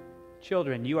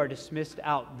 Children, you are dismissed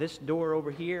out this door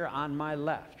over here on my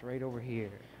left, right over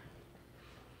here.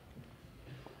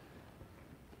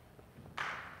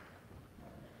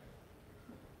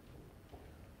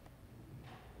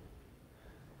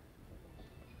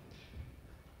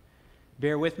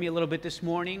 Bear with me a little bit this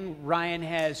morning. Ryan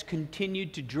has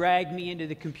continued to drag me into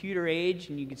the computer age,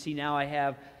 and you can see now I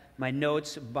have my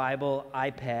notes, Bible,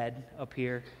 iPad up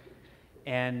here,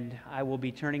 and I will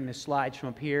be turning the slides from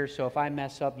up here, so if I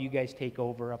mess up, you guys take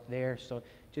over up there, so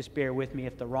just bear with me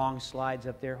if the wrong slide's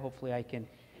up there. Hopefully I can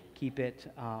keep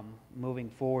it moving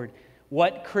forward.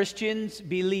 What Christians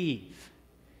believe.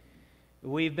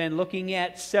 We've been looking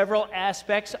at several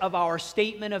aspects of our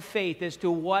statement of faith as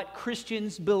to what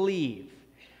Christians believe.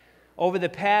 Over the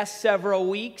past several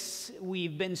weeks,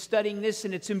 we've been studying this,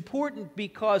 and it's important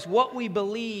because what we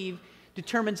believe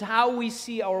determines how we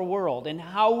see our world, and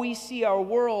how we see our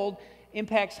world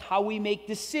impacts how we make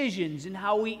decisions and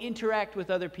how we interact with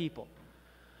other people.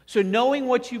 So knowing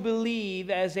what you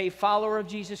believe as a follower of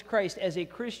Jesus Christ, as a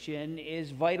Christian, is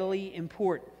vitally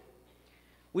important.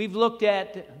 We've looked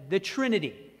at the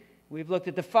Trinity. We've looked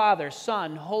at the Father,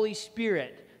 Son, Holy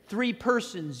Spirit, three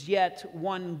persons, yet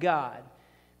one God.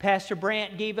 Pastor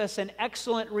Brandt gave us an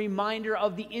excellent reminder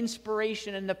of the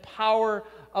inspiration and the power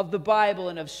of the Bible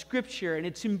and of Scripture and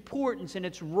its importance and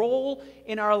its role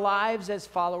in our lives as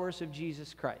followers of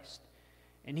Jesus Christ.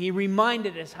 And he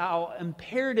reminded us how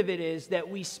imperative it is that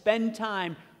we spend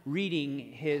time reading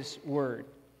His Word.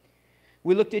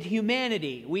 We looked at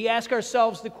humanity. We ask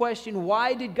ourselves the question,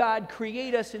 why did God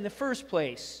create us in the first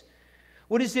place?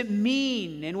 What does it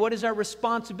mean, and what is our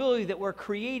responsibility that we're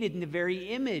created in the very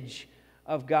image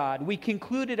of God? We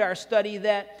concluded our study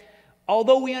that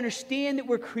although we understand that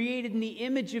we're created in the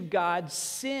image of God,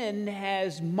 sin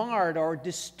has marred or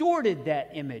distorted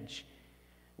that image.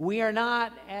 We are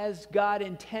not as God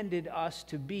intended us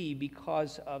to be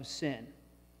because of sin.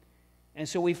 And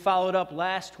so we followed up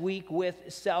last week with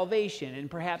salvation.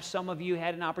 And perhaps some of you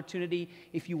had an opportunity,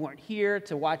 if you weren't here,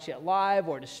 to watch it live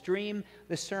or to stream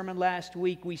the sermon last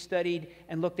week. We studied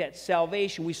and looked at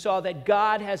salvation. We saw that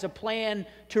God has a plan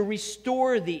to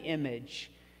restore the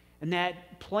image. And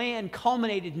that plan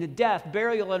culminated in the death,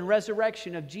 burial, and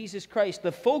resurrection of Jesus Christ,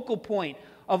 the focal point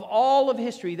of all of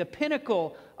history, the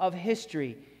pinnacle of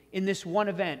history, in this one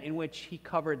event in which He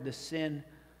covered the sin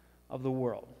of the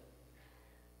world.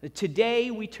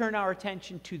 Today, we turn our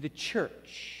attention to the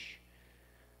church.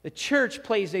 The church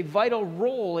plays a vital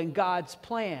role in God's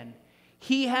plan.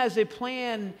 He has a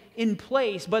plan in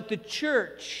place, but the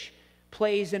church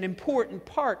plays an important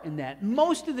part in that.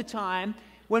 Most of the time,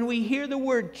 when we hear the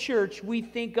word church, we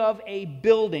think of a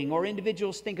building, or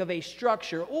individuals think of a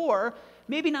structure, or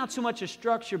maybe not so much a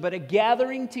structure, but a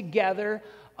gathering together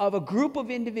of a group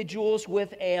of individuals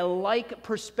with a like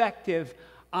perspective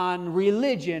on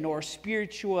religion or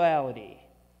spirituality.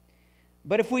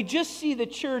 But if we just see the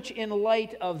church in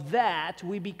light of that,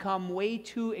 we become way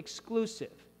too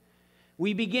exclusive.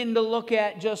 We begin to look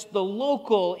at just the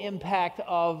local impact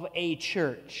of a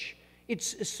church,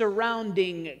 its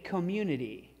surrounding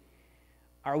community.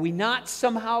 Are we not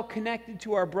somehow connected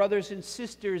to our brothers and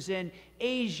sisters in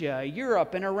Asia,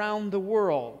 Europe, and around the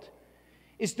world?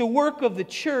 Is the work of the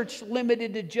church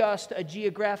limited to just a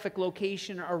geographic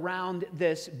location around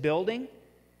this building?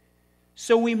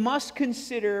 So we must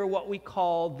consider what we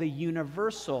call the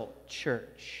universal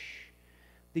church.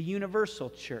 The universal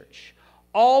church.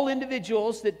 All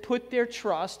individuals that put their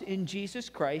trust in Jesus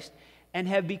Christ and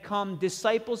have become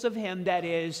disciples of Him, that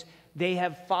is, they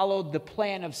have followed the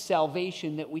plan of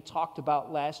salvation that we talked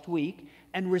about last week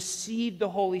and received the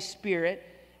Holy Spirit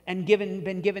and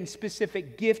been given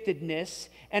specific giftedness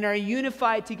and are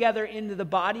unified together into the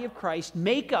body of Christ,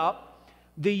 make up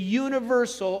the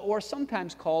universal, or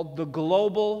sometimes called the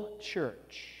global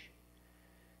church.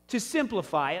 To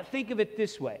simplify it, think of it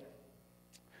this way.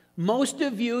 Most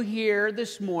of you here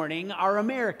this morning are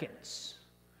Americans.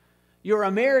 You're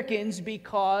Americans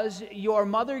because your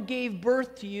mother gave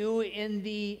birth to you in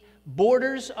the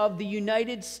borders of the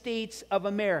United States of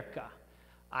America.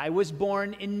 I was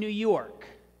born in New York.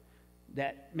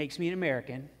 That makes me an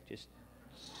American, just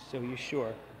so you're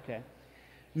sure, okay?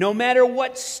 No matter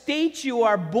what state you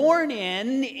are born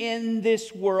in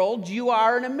this world, you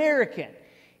are an American.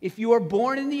 If you are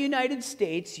born in the United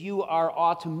States, you are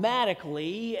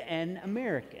automatically an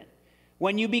American.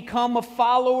 When you become a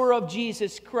follower of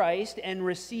Jesus Christ and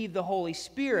receive the Holy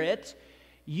Spirit,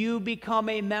 you become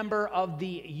a member of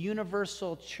the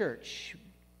universal church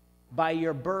by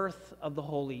your birth of the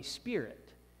Holy Spirit.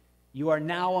 You are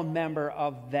now a member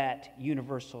of that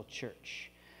universal church.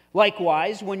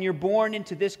 Likewise, when you're born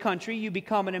into this country, you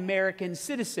become an American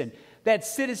citizen. That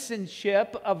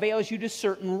citizenship avails you to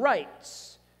certain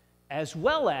rights as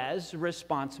well as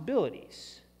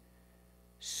responsibilities.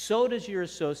 So does your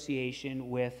association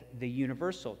with the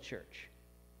universal church.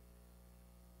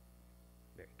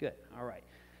 Very good. All right.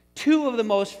 Two of the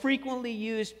most frequently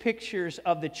used pictures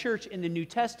of the church in the New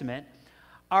Testament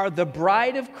are the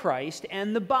bride of Christ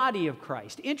and the body of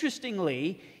Christ.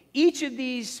 Interestingly, each of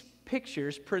these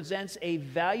pictures presents a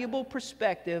valuable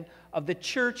perspective of the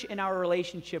church and our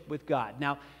relationship with God.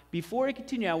 Now, before I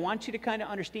continue, I want you to kind of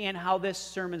understand how this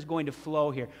sermon is going to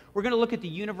flow here. We're going to look at the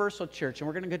universal church, and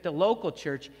we're going to get the local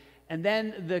church, and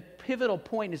then the pivotal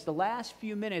point is the last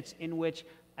few minutes in which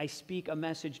I speak a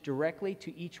message directly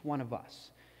to each one of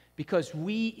us, because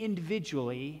we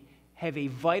individually have a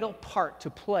vital part to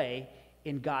play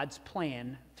in God's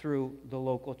plan through the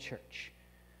local church.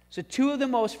 So two of the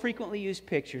most frequently used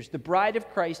pictures, the bride of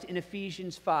Christ in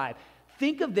Ephesians 5.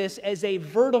 Think of this as a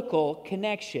vertical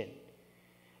connection.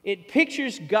 It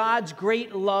pictures God's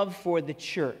great love for the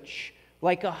church,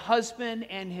 like a husband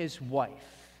and his wife.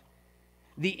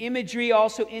 The imagery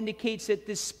also indicates that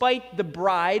despite the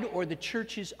bride or the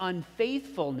church's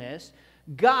unfaithfulness,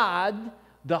 God,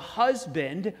 the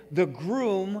husband, the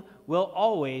groom, will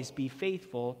always be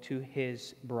faithful to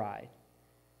his bride.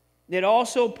 It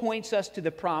also points us to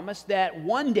the promise that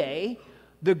one day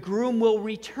the groom will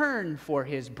return for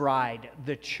his bride,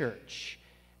 the church,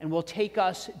 and will take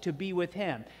us to be with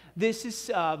him. This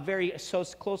is very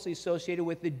closely associated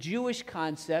with the Jewish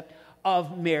concept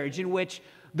of marriage, in which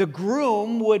the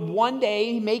groom would one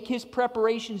day make his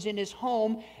preparations in his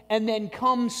home and then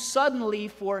come suddenly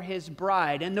for his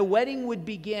bride. And the wedding would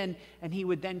begin, and he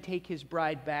would then take his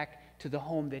bride back to the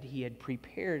home that he had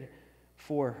prepared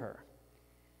for her.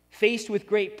 Faced with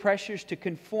great pressures to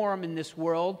conform in this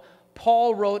world,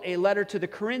 Paul wrote a letter to the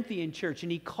Corinthian church,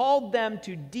 and he called them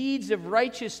to deeds of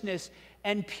righteousness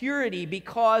and purity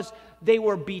because they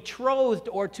were betrothed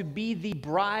or to be the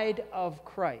bride of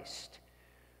Christ.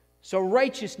 So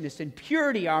righteousness and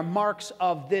purity are marks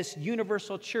of this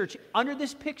universal church under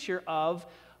this picture of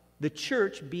the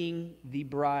church being the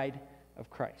bride of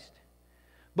Christ.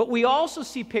 But we also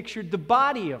see pictured the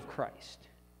body of Christ.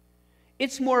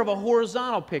 It's more of a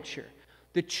horizontal picture.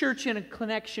 The church in a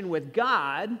connection with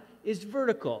God is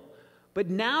vertical. But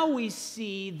now we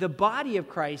see the body of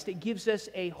Christ. It gives us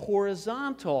a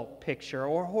horizontal picture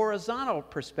or horizontal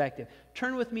perspective.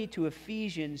 Turn with me to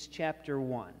Ephesians chapter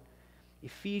 1.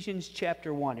 Ephesians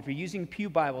chapter 1. If you're using Pew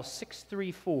Bible,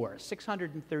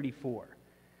 634.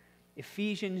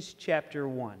 Ephesians chapter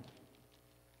 1.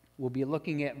 We'll be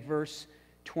looking at verse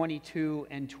 22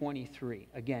 and 23.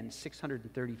 Again,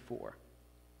 634.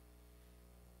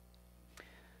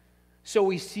 So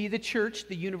we see the church,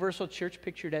 the universal church,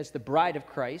 pictured as the bride of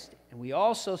Christ, and we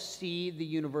also see the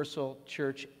universal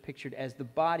church pictured as the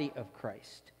body of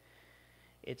Christ.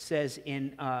 It says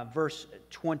in verse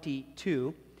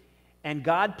 22, "And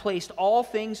God placed all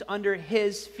things under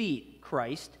his feet,"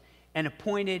 Christ, "and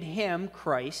appointed him,"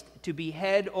 Christ, "to be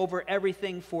head over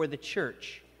everything for the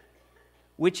church,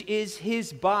 which is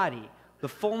his body, the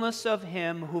fullness of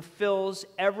him who fills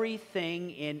everything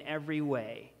in every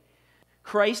way."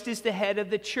 Christ is the head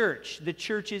of the church. The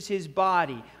church is his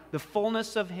body, the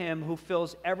fullness of him who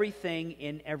fills everything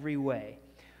in every way.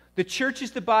 The church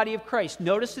is the body of Christ.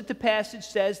 Notice that the passage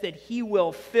says that he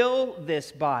will fill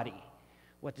this body.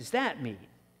 What does that mean?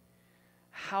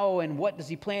 How and what does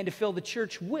he plan to fill the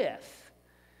church with?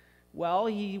 Well,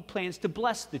 he plans to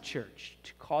bless the church,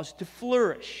 to cause it to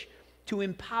flourish, to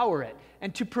empower it,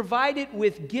 and to provide it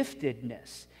with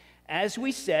giftedness. As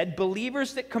we said,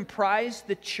 believers that comprise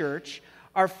the church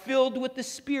are filled with the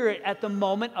Spirit at the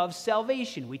moment of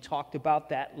salvation. We talked about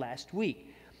that last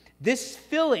week. This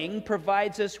filling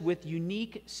provides us with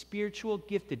unique spiritual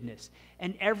giftedness.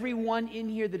 And everyone in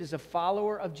here that is a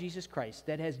follower of Jesus Christ,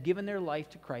 that has given their life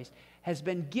to Christ, has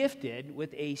been gifted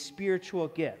with a spiritual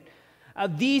gift.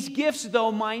 These gifts,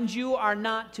 though, mind you, are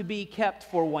not to be kept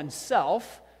for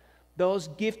oneself. Those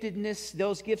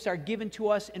gifts are given to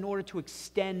us in order to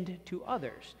extend to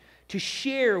others, to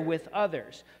share with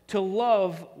others, to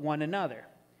love one another.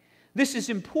 This is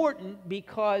important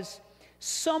because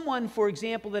someone, for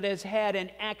example, that has had an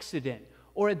accident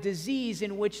or a disease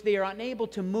in which they are unable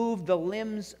to move the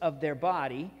limbs of their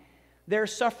body, they're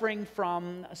suffering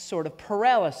from a sort of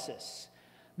paralysis.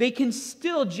 They can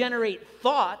still generate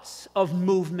thoughts of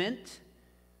movement,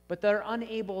 but they're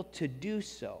unable to do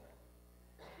so.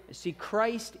 You see,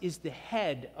 Christ is the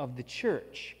head of the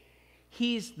church.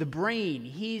 He's the brain.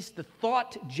 He's the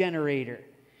thought generator.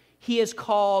 He has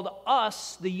called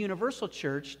us, the universal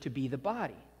church, to be the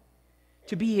body,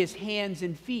 to be his hands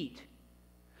and feet.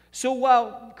 So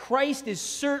while Christ is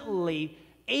certainly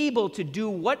able to do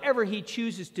whatever he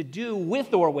chooses to do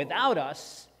with or without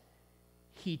us,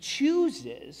 he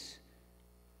chooses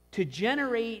to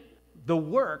generate the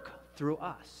work through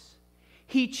us.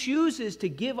 He chooses to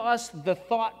give us the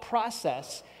thought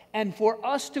process and for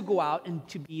us to go out and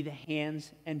to be the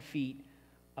hands and feet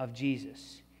of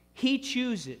Jesus. He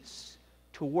chooses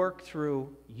to work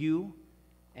through you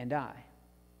and I.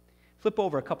 Flip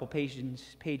over a couple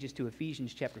pages to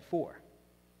Ephesians chapter 4.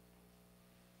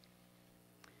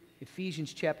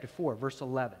 Ephesians chapter 4, verse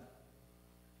 11.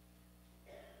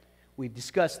 We've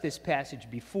discussed this passage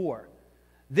before.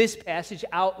 This passage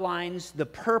outlines the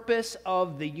purpose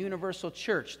of the universal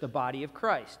church, the body of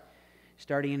Christ.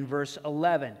 Starting in verse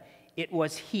 11, it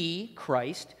was he,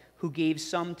 Christ, who gave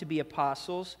some to be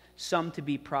apostles, some to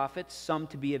be prophets, some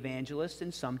to be evangelists,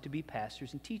 and some to be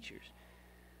pastors and teachers.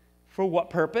 For what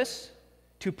purpose?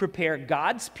 To prepare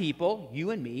God's people,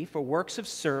 you and me, for works of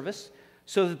service,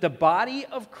 so that the body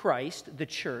of Christ, the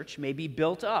church, may be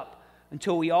built up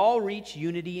until we all reach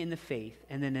unity in the faith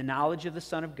and in the knowledge of the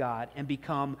Son of God and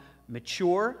become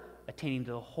mature, attaining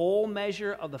to the whole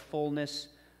measure of the fullness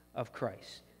of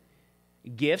Christ.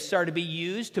 Gifts are to be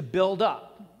used to build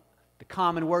up. The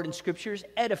common word in Scripture is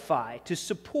edify, to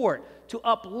support, to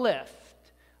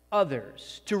uplift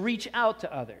others, to reach out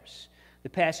to others. The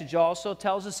passage also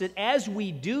tells us that as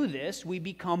we do this, we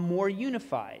become more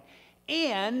unified.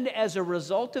 And as a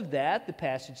result of that, the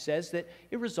passage says that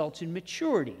it results in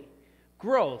maturity,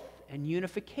 growth, and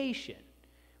unification.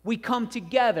 We come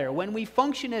together. When we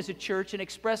function as a church and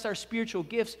express our spiritual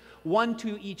gifts one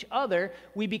to each other,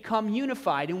 we become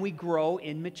unified and we grow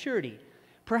in maturity.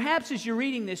 Perhaps as you're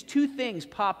reading this, two things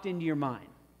popped into your mind.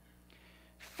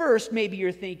 First, maybe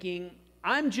you're thinking,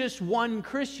 I'm just one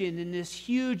Christian in this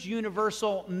huge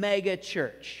universal mega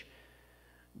church.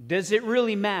 Does it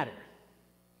really matter?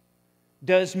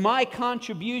 Does my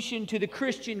contribution to the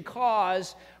Christian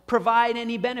cause provide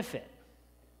any benefit?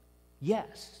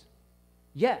 Yes.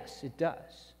 Yes, it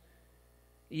does.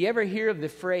 You ever hear of the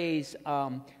phrase,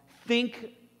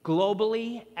 think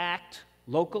globally, act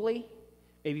locally?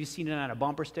 Maybe you've seen it on a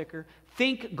bumper sticker.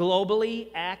 Think globally,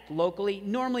 act locally.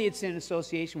 Normally it's in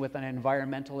association with an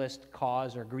environmentalist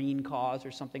cause or green cause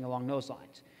or something along those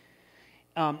lines.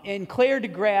 In Claire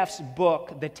DeGraff's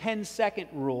book, The 10-Second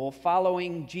Rule,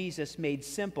 Following Jesus Made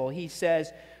Simple, he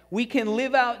says, we can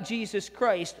live out Jesus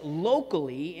Christ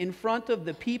locally in front of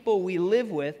the people we live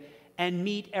with and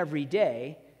meet every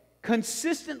day,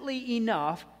 consistently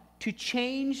enough to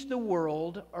change the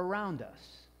world around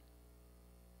us.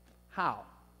 How?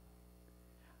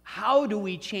 How do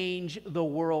we change the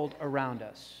world around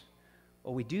us?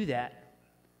 Well, we do that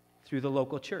through the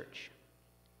local church.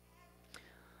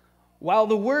 While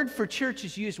the word for church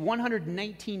is used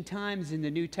 119 times in the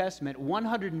New Testament,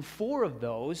 104 of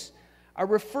those are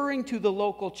referring to the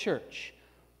local church.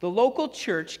 The local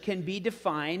church can be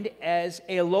defined as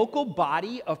a local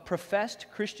body of professed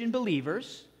Christian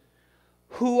believers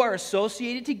who are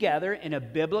associated together in a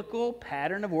biblical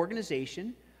pattern of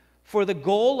organization for the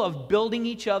goal of building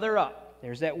each other up.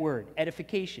 There's that word,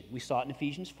 edification. We saw it in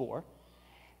Ephesians 4.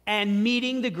 And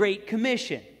meeting the Great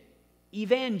Commission,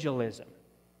 evangelism,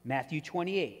 Matthew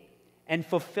 28, and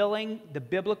fulfilling the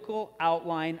biblical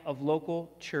outline of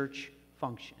local church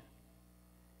function.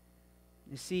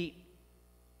 You see,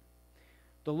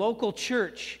 the local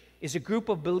church is a group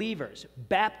of believers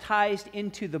baptized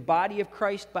into the body of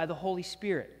Christ by the Holy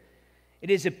Spirit. It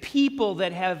is a people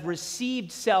that have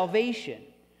received salvation.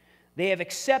 They have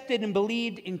accepted and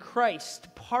believed in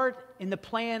Christ, part in the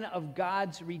plan of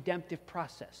God's redemptive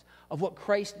process, of what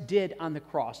Christ did on the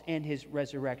cross and his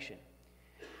resurrection.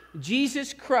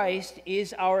 Jesus Christ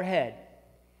is our head.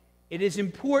 It is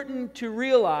important to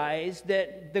realize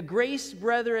that the Grace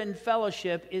Brethren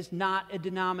Fellowship is not a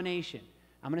denomination.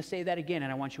 I'm going to say that again,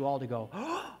 and I want you all to go,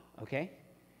 oh, okay?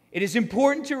 It is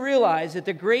important to realize that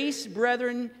the Grace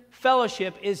Brethren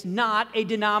Fellowship is not a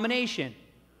denomination.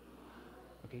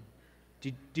 Okay?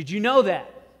 Did you know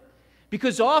that?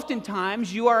 Because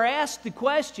oftentimes you are asked the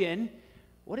question,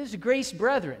 what is a Grace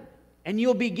Brethren? And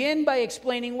you'll begin by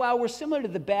explaining, well, we're similar to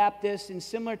the Baptists and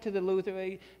similar to the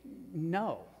Lutheran.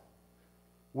 No.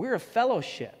 We're a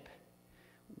fellowship.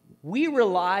 We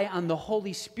rely on the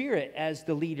Holy Spirit as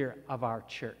the leader of our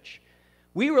church.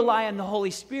 We rely on the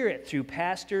Holy Spirit through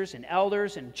pastors and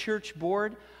elders and church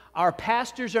board. Our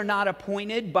pastors are not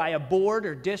appointed by a board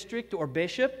or district or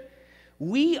bishop.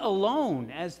 We alone,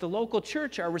 as the local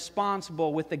church, are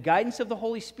responsible with the guidance of the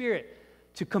Holy Spirit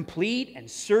to complete and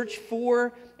search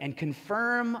for and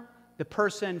confirm the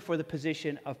person for the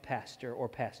position of pastor or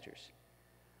pastors.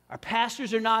 Our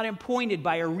pastors are not appointed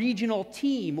by a regional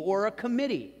team or a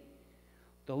committee.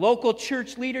 The local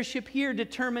church leadership here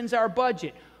determines our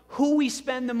budget, who we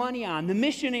spend the money on, the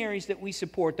missionaries that we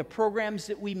support, the programs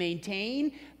that we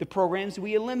maintain, the programs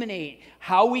we eliminate,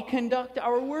 how we conduct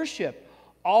our worship.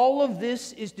 All of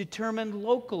this is determined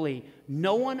locally.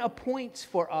 No one appoints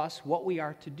for us what we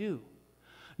are to do.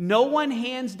 No one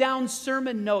hands down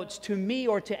sermon notes to me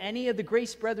or to any of the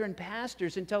Grace Brethren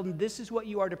pastors and tell them this is what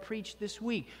you are to preach this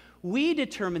week. We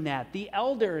determine that. The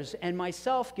elders and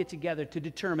myself get together to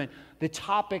determine the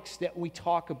topics that we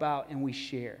talk about and we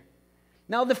share.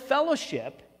 Now, the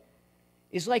fellowship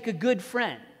is like a good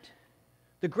friend.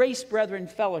 The Grace Brethren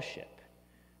Fellowship.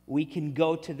 We can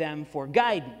go to them for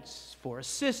guidance, for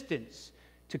assistance,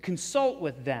 to consult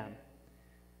with them.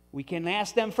 We can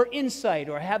ask them for insight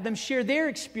or have them share their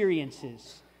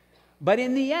experiences. But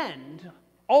in the end,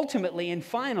 ultimately and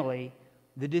finally,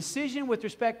 the decision with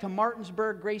respect to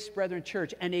Martinsburg Grace Brethren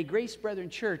Church and a Grace Brethren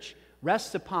Church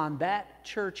rests upon that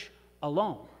church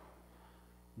alone.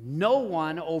 No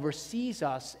one oversees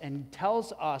us and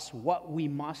tells us what we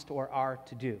must or are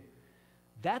to do.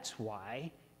 That's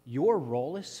why your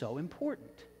role is so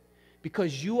important,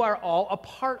 because you are all a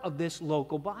part of this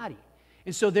local body.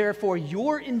 And so therefore,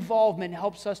 your involvement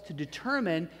helps us to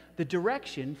determine the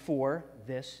direction for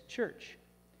this church.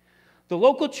 The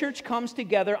local church comes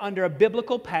together under a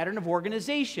biblical pattern of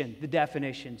organization, the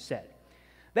definition said.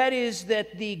 That is,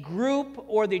 that the group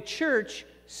or the church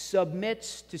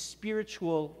submits to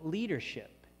spiritual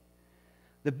leadership.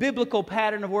 The biblical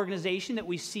pattern of organization that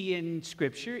we see in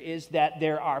Scripture is that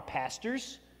there are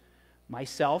pastors,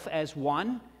 myself as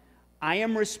one. I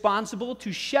am responsible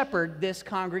to shepherd this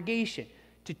congregation,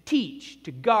 to teach,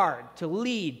 to guard, to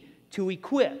lead, to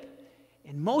equip.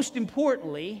 And most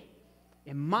importantly,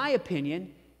 in my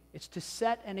opinion, it's to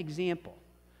set an example,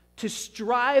 to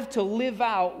strive to live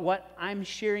out what I'm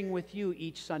sharing with you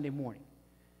each Sunday morning.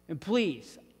 And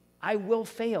please, I will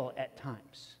fail at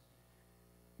times,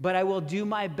 but I will do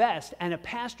my best, and a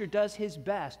pastor does his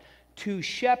best to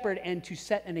shepherd and to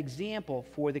set an example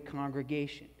for the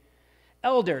congregation.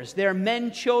 Elders, they're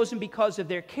men chosen because of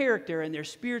their character and their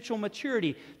spiritual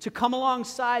maturity to come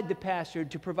alongside the pastor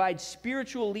to provide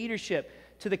spiritual leadership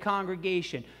to the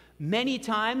congregation. Many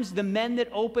times, the men that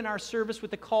open our service with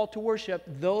the call to worship,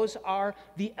 those are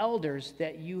the elders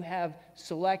that you have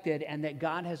selected and that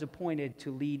God has appointed to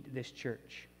lead this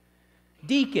church.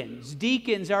 Deacons.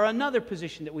 Deacons are another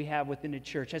position that we have within the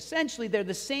church. Essentially, they're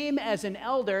the same as an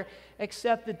elder,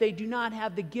 except that they do not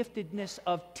have the giftedness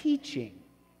of teaching.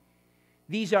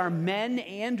 These are men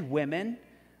and women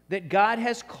that God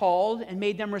has called and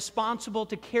made them responsible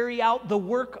to carry out the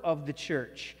work of the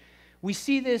church. We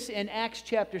see this in Acts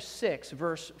chapter 6,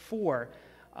 verse 4.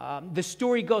 The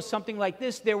story goes something like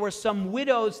this. There were some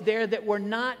widows there that were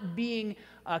not being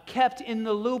kept in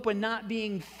the loop and not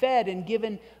being fed and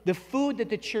given the food that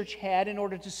the church had in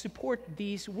order to support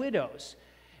these widows.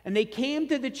 And they came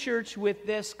to the church with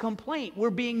this complaint. We're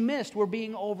being missed. We're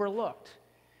being overlooked.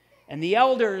 And the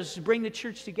elders bring the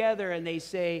church together and they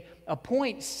say,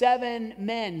 appoint 7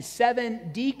 men,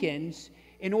 7 deacons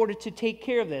in order to take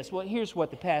care of this. Well, here's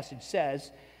what the passage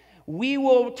says. We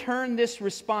will turn this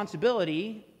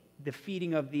responsibility, the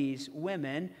feeding of these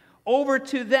women, over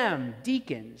to them,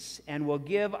 deacons, and will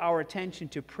give our attention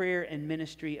to prayer and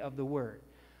ministry of the word.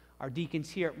 Our deacons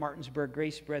here at Martinsburg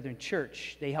Grace Brethren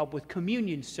Church, they help with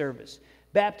communion service,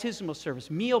 baptismal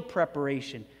service, meal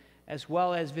preparation, as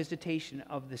well as visitation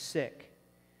of the sick.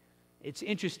 It's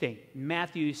interesting.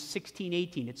 Matthew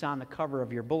 16:18, it's on the cover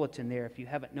of your bulletin there if you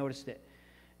haven't noticed it.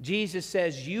 Jesus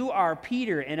says, you are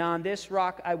Peter, and on this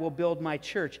rock I will build my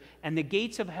church, and the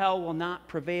gates of hell will not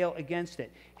prevail against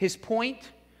it. His point,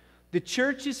 the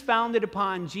church is founded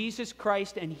upon Jesus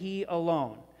Christ and He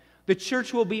alone. The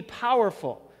church will be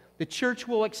powerful. The church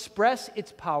will express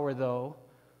its power, though,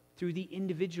 through the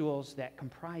individuals that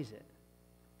comprise it.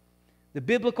 The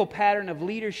biblical pattern of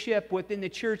leadership within the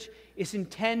church is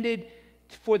intended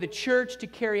for the church to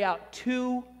carry out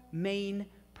 2 main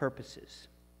purposes.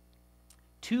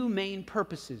 2 main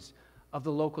purposes of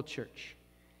the local church.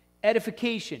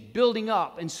 Edification, building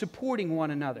up and supporting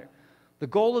one another. The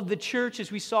goal of the church,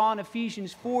 as we saw in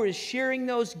Ephesians 4, is sharing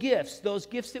those gifts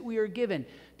that we are given,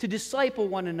 to disciple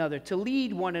one another, to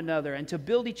lead one another, and to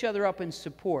build each other up in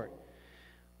support.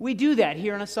 We do that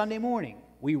here on a Sunday morning.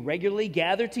 We regularly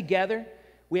gather together.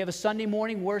 We have a Sunday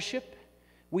morning worship.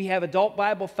 We have adult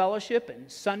Bible fellowship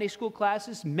and Sunday school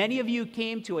classes. Many of you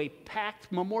came to a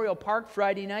packed Memorial Park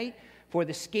Friday night for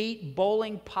the skate,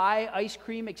 bowling, pie, ice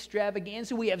cream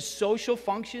extravaganza. We have social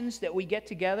functions that we get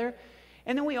together.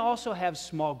 And then we also have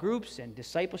small groups and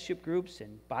discipleship groups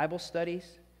and Bible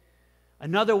studies.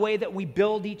 Another way that we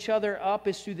build each other up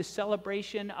is through the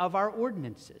celebration of our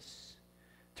ordinances.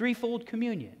 Threefold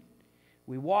communion.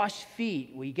 We wash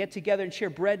feet, we get together and share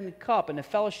bread and cup and a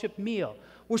fellowship meal.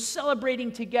 We're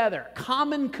celebrating together,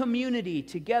 common community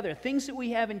together, things that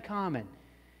we have in common.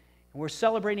 And we're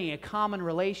celebrating a common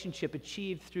relationship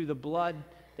achieved through the blood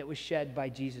that was shed by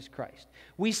Jesus Christ.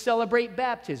 We celebrate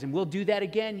baptism. We'll do that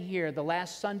again here the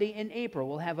last Sunday in April.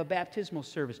 We'll have a baptismal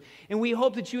service. And we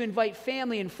hope that you invite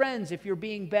family and friends if you're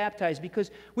being baptized,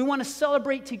 because we want to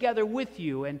celebrate together with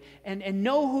you and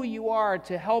know who you are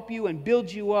to help you and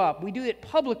build you up. We do it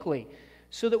publicly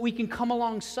so that we can come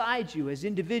alongside you as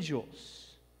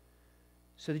individuals,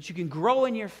 so that you can grow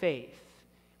in your faith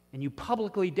and you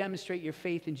publicly demonstrate your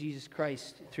faith in Jesus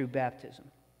Christ through baptism.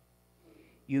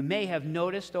 You may have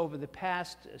noticed over the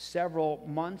past several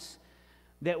months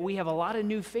that we have a lot of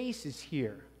new faces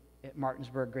here at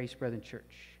Martinsburg Grace Brethren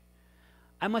Church.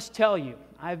 I must tell you,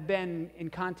 I've been in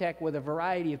contact with a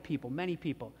variety of people, many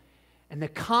people, and the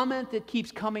comment that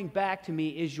keeps coming back to me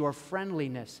is your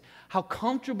friendliness, how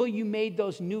comfortable you made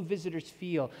those new visitors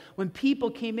feel. When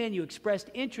people came in, you expressed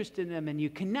interest in them, and you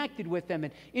connected with them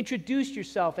and introduced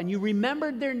yourself, and you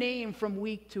remembered their name from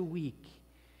week to week.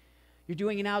 You're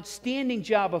doing an outstanding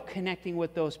job of connecting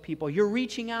with those people. You're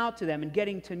reaching out to them and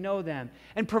getting to know them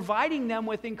and providing them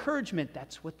with encouragement.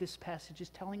 That's what this passage is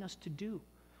telling us to do,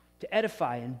 to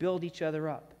edify and build each other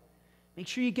up. Make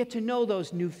sure you get to know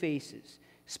those new faces.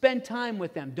 Spend time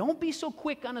with them. Don't be so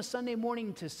quick on a Sunday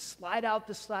morning to slide out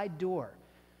the side door.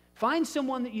 Find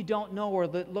someone that you don't know or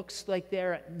that looks like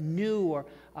they're new or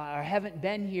haven't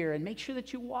been here, and make sure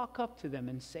that you walk up to them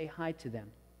and say hi to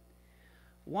them.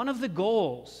 One of the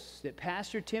goals that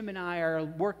Pastor Tim and I are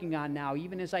working on now,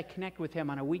 even as I connect with him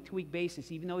on a week-to-week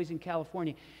basis, even though he's in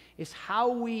California, is how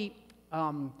we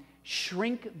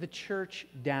shrink the church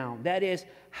down. That is,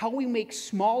 how we make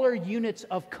smaller units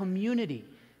of community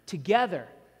together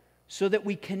so that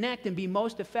we connect and be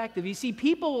most effective. You see,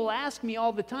 people will ask me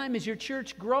all the time, is your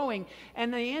church growing?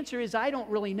 And the answer is, I don't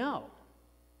really know.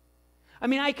 I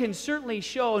mean, I can certainly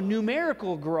show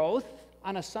numerical growth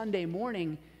on a Sunday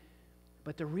morning,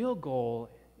 but the real goal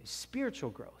is spiritual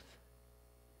growth.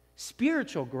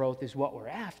 Spiritual growth is what we're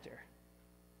after.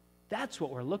 That's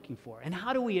what we're looking for. And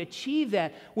how do we achieve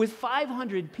that? With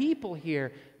 500 people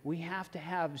here, we have to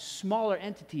have smaller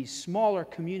entities, smaller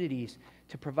communities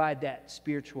to provide that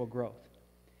spiritual growth.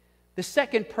 The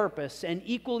second purpose, and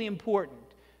equally important,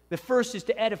 the first is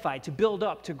to edify, to build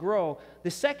up, to grow.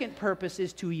 The second purpose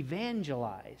is to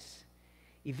evangelize.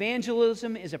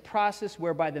 Evangelism is a process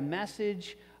whereby the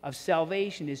message of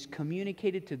salvation is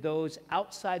communicated to those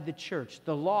outside the church,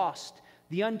 the lost,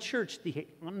 the unchurched, the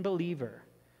unbeliever.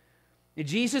 And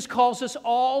Jesus calls us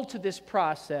all to this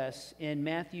process in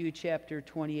Matthew chapter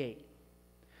 28.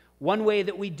 One way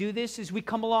that we do this is we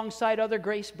come alongside other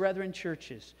Grace Brethren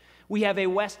churches. We have a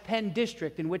West Penn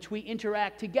district in which we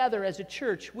interact together as a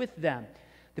church with them.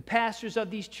 The pastors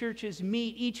of these churches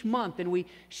meet each month, and we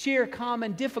share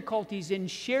common difficulties in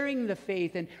sharing the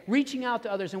faith and reaching out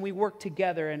to others, and we work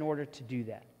together in order to do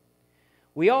that.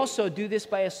 We also do this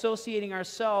by associating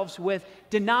ourselves with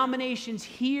denominations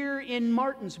here in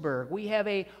Martinsburg. We have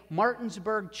a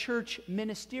Martinsburg Church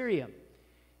Ministerium.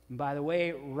 And by the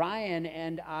way, Ryan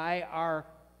and I are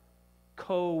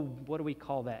co-leaders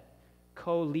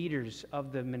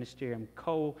of the ministerium.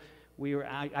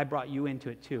 I brought you into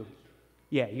it too.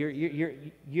 Yeah,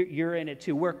 you're in it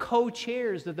too. We're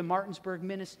co-chairs of the Martinsburg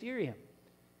Ministerium.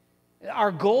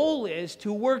 Our goal is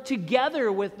to work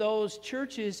together with those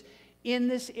churches in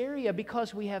this area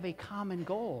because we have a common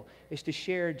goal, is to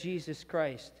share Jesus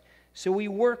Christ. So we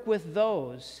work with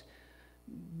those.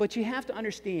 But you have to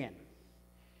understand,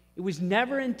 it was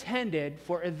never intended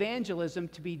for evangelism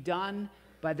to be done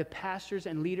by the pastors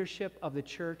and leadership of the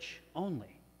church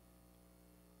only.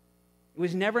 It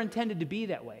was never intended to be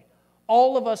that way.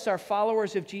 All of us are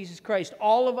followers of Jesus Christ.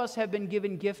 All of us have been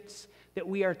given gifts that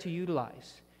we are to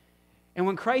utilize. And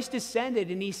when Christ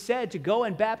ascended and he said to go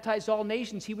and baptize all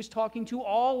nations, he was talking to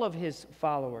all of his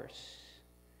followers.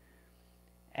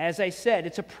 As I said,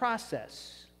 it's a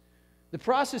process. The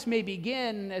process may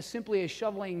begin as simply as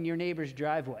shoveling your neighbor's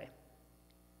driveway,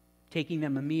 taking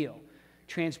them a meal,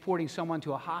 transporting someone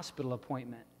to a hospital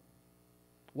appointment,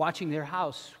 watching their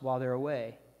house while they're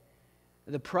away.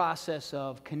 The process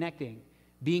of connecting,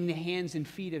 being the hands and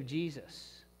feet of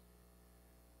Jesus,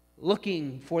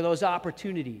 looking for those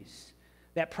opportunities.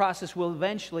 That process will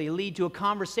eventually lead to a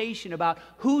conversation about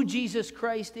who Jesus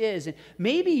Christ is. And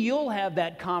maybe you'll have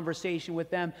that conversation with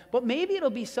them, but maybe it'll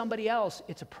be somebody else.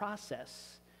 It's a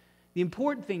process. The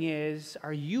important thing is,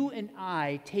 are you and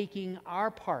I taking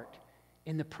our part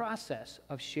in the process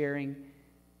of sharing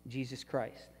Jesus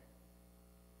Christ.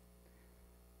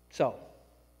 So,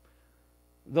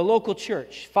 the local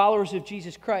church, followers of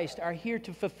Jesus Christ, are here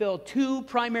to fulfill two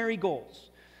primary goals.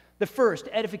 The first,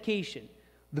 edification,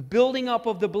 the building up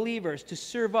of the believers to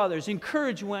serve others,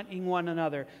 encouraging one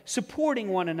another, supporting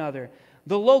one another.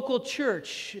 The local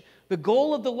church, the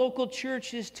goal of the local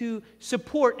church is to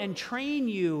support and train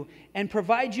you and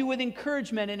provide you with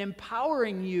encouragement and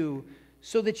empowering you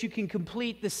so that you can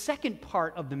complete the second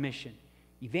part of the mission,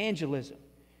 evangelism,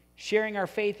 sharing our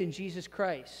faith in Jesus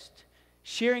Christ,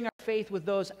 sharing our faith with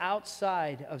those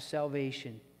outside of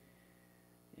salvation.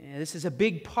 And this is a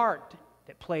big part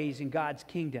that plays in God's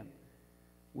kingdom.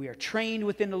 We are trained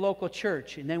within the local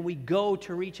church, and then we go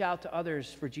to reach out to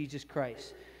others for Jesus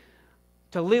Christ,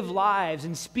 to live lives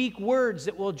and speak words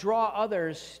that will draw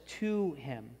others to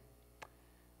Him.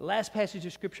 The last passage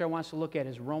of Scripture I want us to look at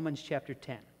is Romans chapter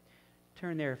 10.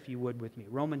 Turn there if you would with me.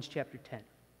 Romans chapter 10.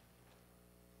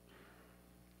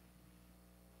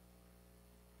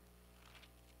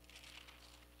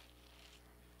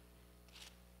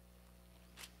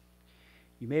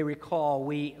 You may recall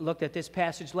we looked at this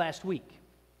passage last week.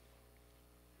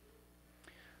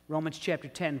 Romans chapter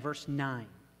 10, verse 9.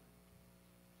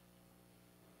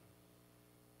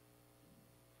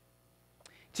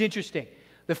 It's interesting.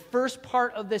 The first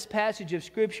part of this passage of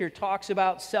Scripture talks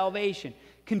about salvation,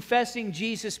 confessing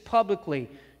Jesus publicly,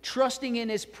 trusting in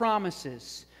His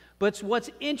promises. But what's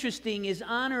interesting is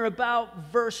on or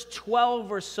about verse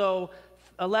 12 or so,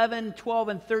 11, 12,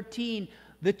 and 13,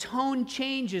 the tone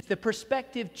changes, the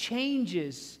perspective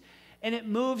changes, and it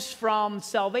moves from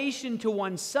salvation to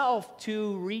oneself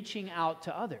to reaching out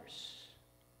to others.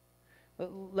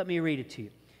 Let me read it to you.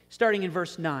 Starting in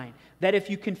verse 9, that if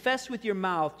you confess with your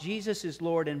mouth Jesus is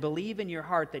Lord and believe in your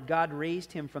heart that God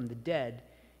raised Him from the dead,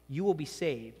 you will be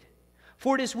saved.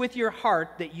 For it is with your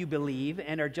heart that you believe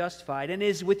and are justified, and it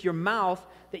is with your mouth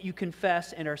that you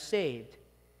confess and are saved.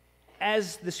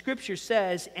 As the Scripture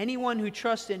says, anyone who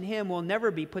trusts in Him will never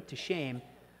be put to shame.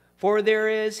 For there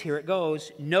is, here it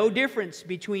goes, no difference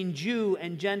between Jew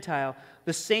and Gentile.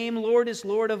 The same Lord is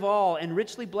Lord of all, and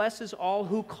richly blesses all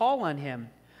who call on Him.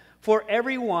 For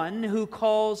everyone who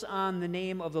calls on the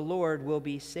name of the Lord will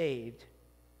be saved.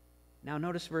 Now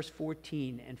notice verse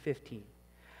 14 and 15.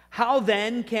 How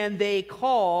then can they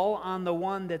call on the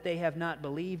one that they have not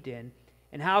believed in?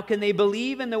 And how can they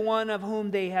believe in the one of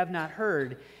whom they have not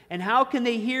heard? And how can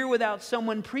they hear without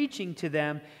someone preaching to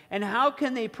them? And how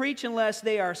can they preach unless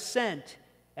they are sent?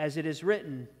 As it is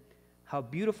written, how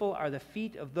beautiful are the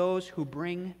feet of those who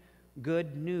bring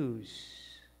good news.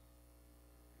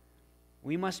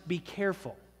 We must be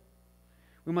careful.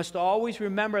 We must always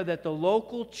remember that the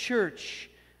local church,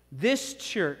 this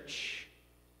church,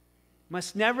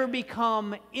 must never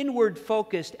become inward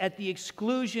focused at the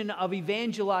exclusion of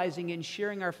evangelizing and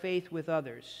sharing our faith with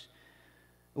others.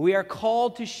 We are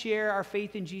called to share our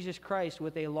faith in Jesus Christ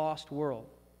with a lost world.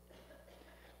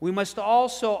 We must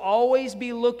also always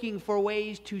be looking for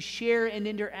ways to share and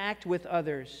interact with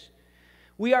others.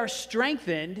 We are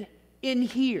strengthened in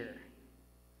here.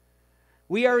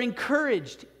 We are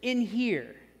encouraged in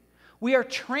here. We are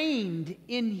trained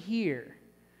in here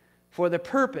for the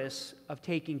purpose of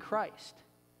taking Christ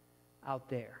out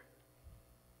there.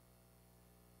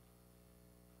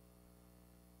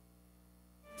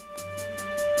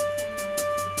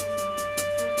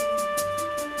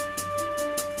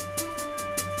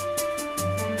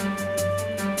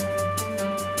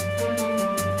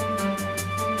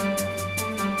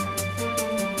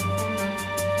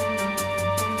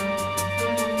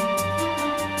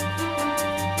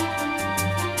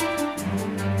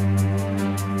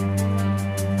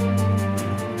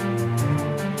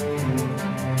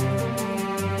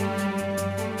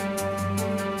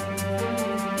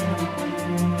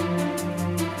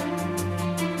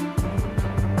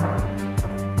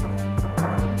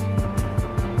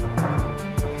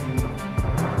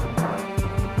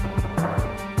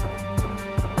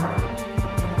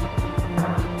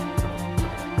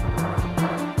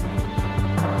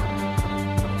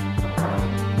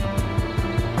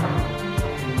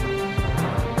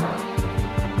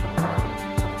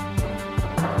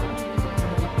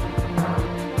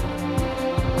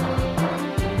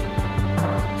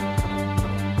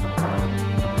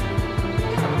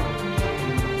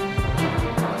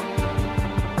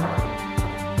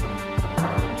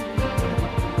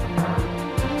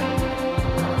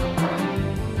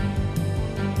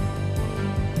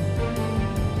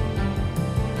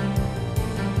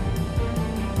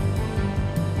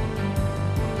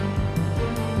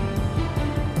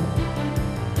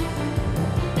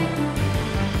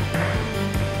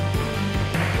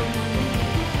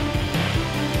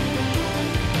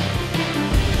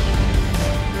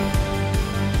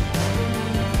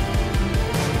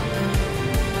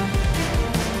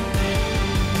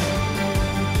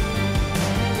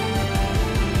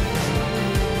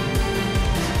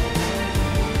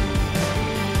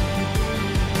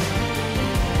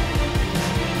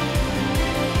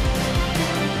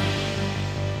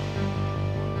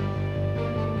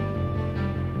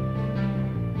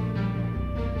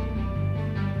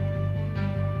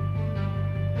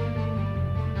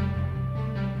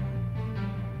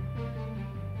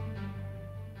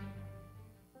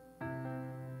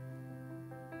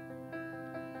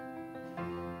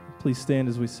 Please stand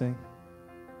as we sing.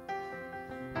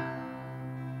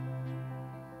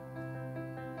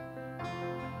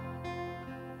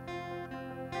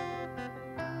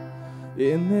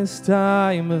 In this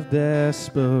time of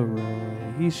desperation,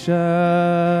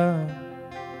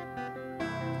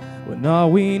 when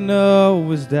all we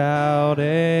know is doubt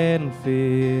and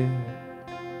fear,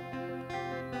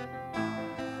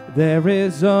 there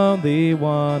is only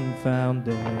one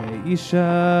foundation.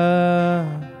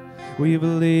 We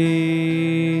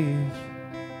believe.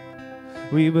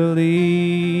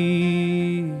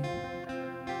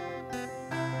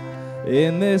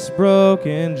 In this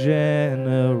broken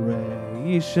generation,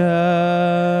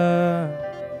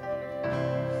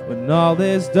 when all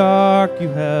is dark, you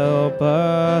help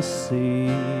us see.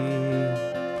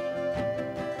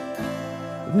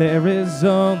 There is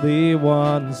only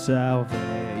one salvation.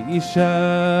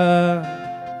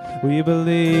 We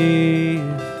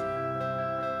believe.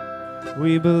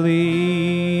 We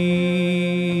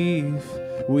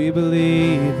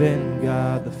believe in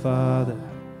God the Father.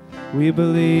 We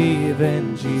believe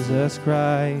in Jesus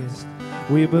Christ.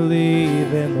 We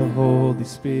believe in the Holy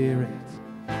Spirit,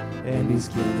 and He's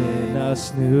given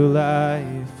us new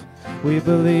life. We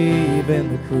believe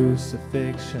in the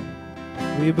crucifixion.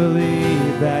 We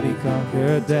believe that He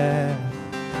conquered death.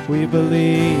 We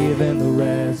believe in the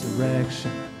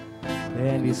resurrection,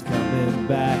 and He's coming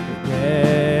back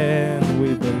again.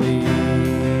 We believe.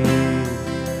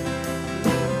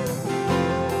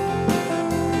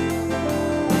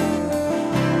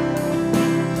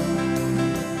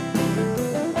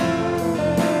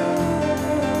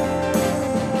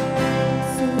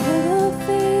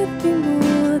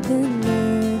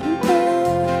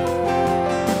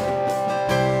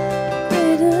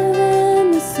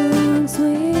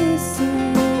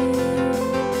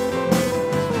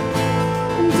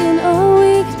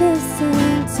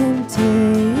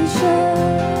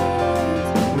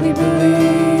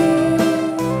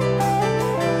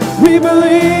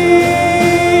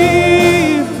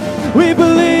 We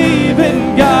believe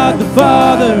in God the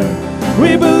Father.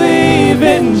 We believe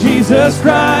in Jesus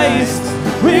Christ.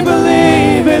 We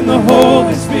believe in the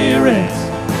Holy Spirit,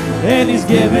 and He's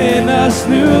given us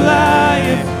new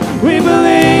life. We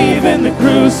believe in the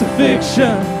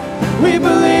crucifixion. We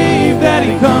believe that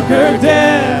He conquered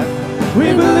death.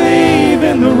 We believe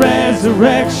in the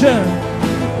resurrection,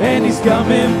 and He's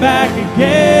coming back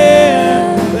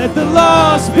again. Let the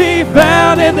lost be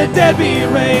found and the dead be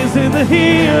raised in the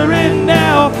here and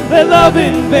now. Let love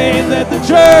invade, let the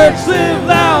church live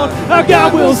loud. Our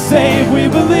God will save, we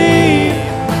believe.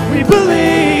 We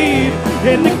believe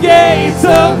in the gates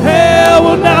of hell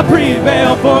will not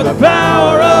prevail, for the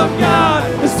power of God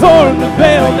has torn the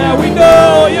veil. Now we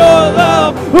know your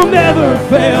love will never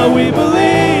fail. We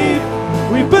believe,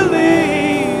 we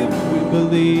believe, we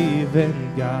believe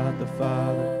in God the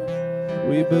Father.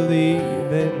 We believe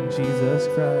in Jesus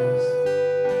Christ.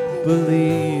 We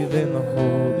believe in the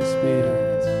Holy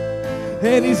Spirit,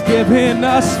 and He's given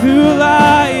us new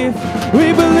life.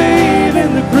 We believe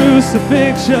in the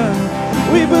crucifixion.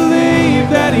 We believe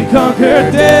that He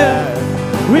conquered death.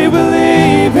 We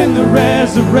believe in the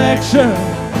resurrection,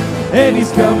 and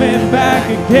He's coming back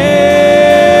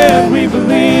again. We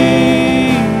believe.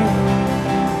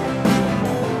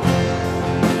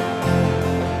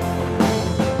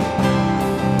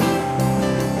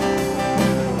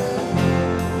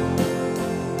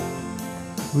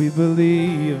 We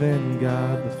believe in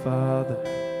God the Father.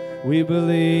 We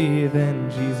believe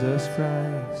in Jesus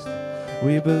Christ.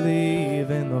 We believe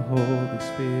in the Holy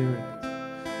Spirit,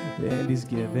 and He's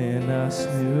given us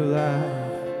new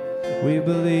life. We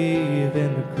believe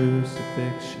in the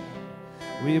crucifixion.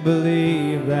 We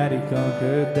believe that He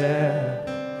conquered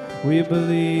death. We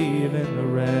believe in the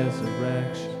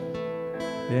resurrection,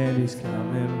 and He's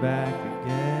coming back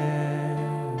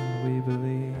again. We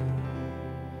believe.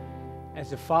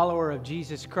 As a follower of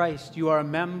Jesus Christ, you are a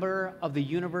member of the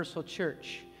universal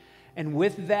church. And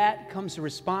with that comes the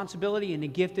responsibility and the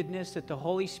giftedness that the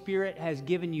Holy Spirit has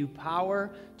given you power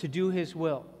to do His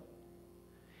will.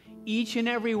 Each and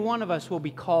every one of us will be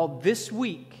called this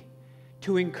week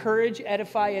to encourage,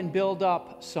 edify, and build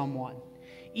up someone.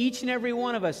 Each and every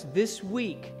one of us this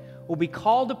week will be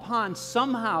called upon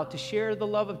somehow to share the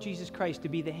love of Jesus Christ, to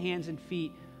be the hands and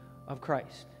feet of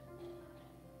Christ.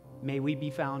 May we be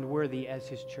found worthy as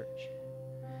His church.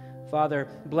 Father,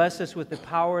 bless us with the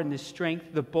power and the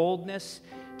strength, the boldness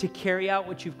to carry out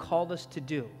what You've called us to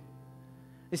do.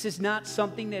 This is not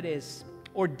something that is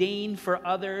ordained for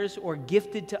others or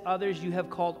gifted to others. You have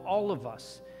called all of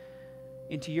us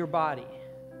into Your body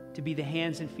to be the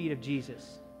hands and feet of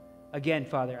Jesus. Again,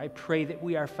 Father, I pray that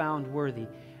we are found worthy.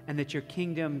 and that your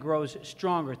kingdom grows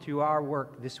stronger through our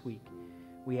work this week.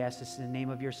 We ask this in the name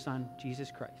of your Son,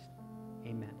 Jesus Christ.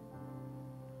 Amen.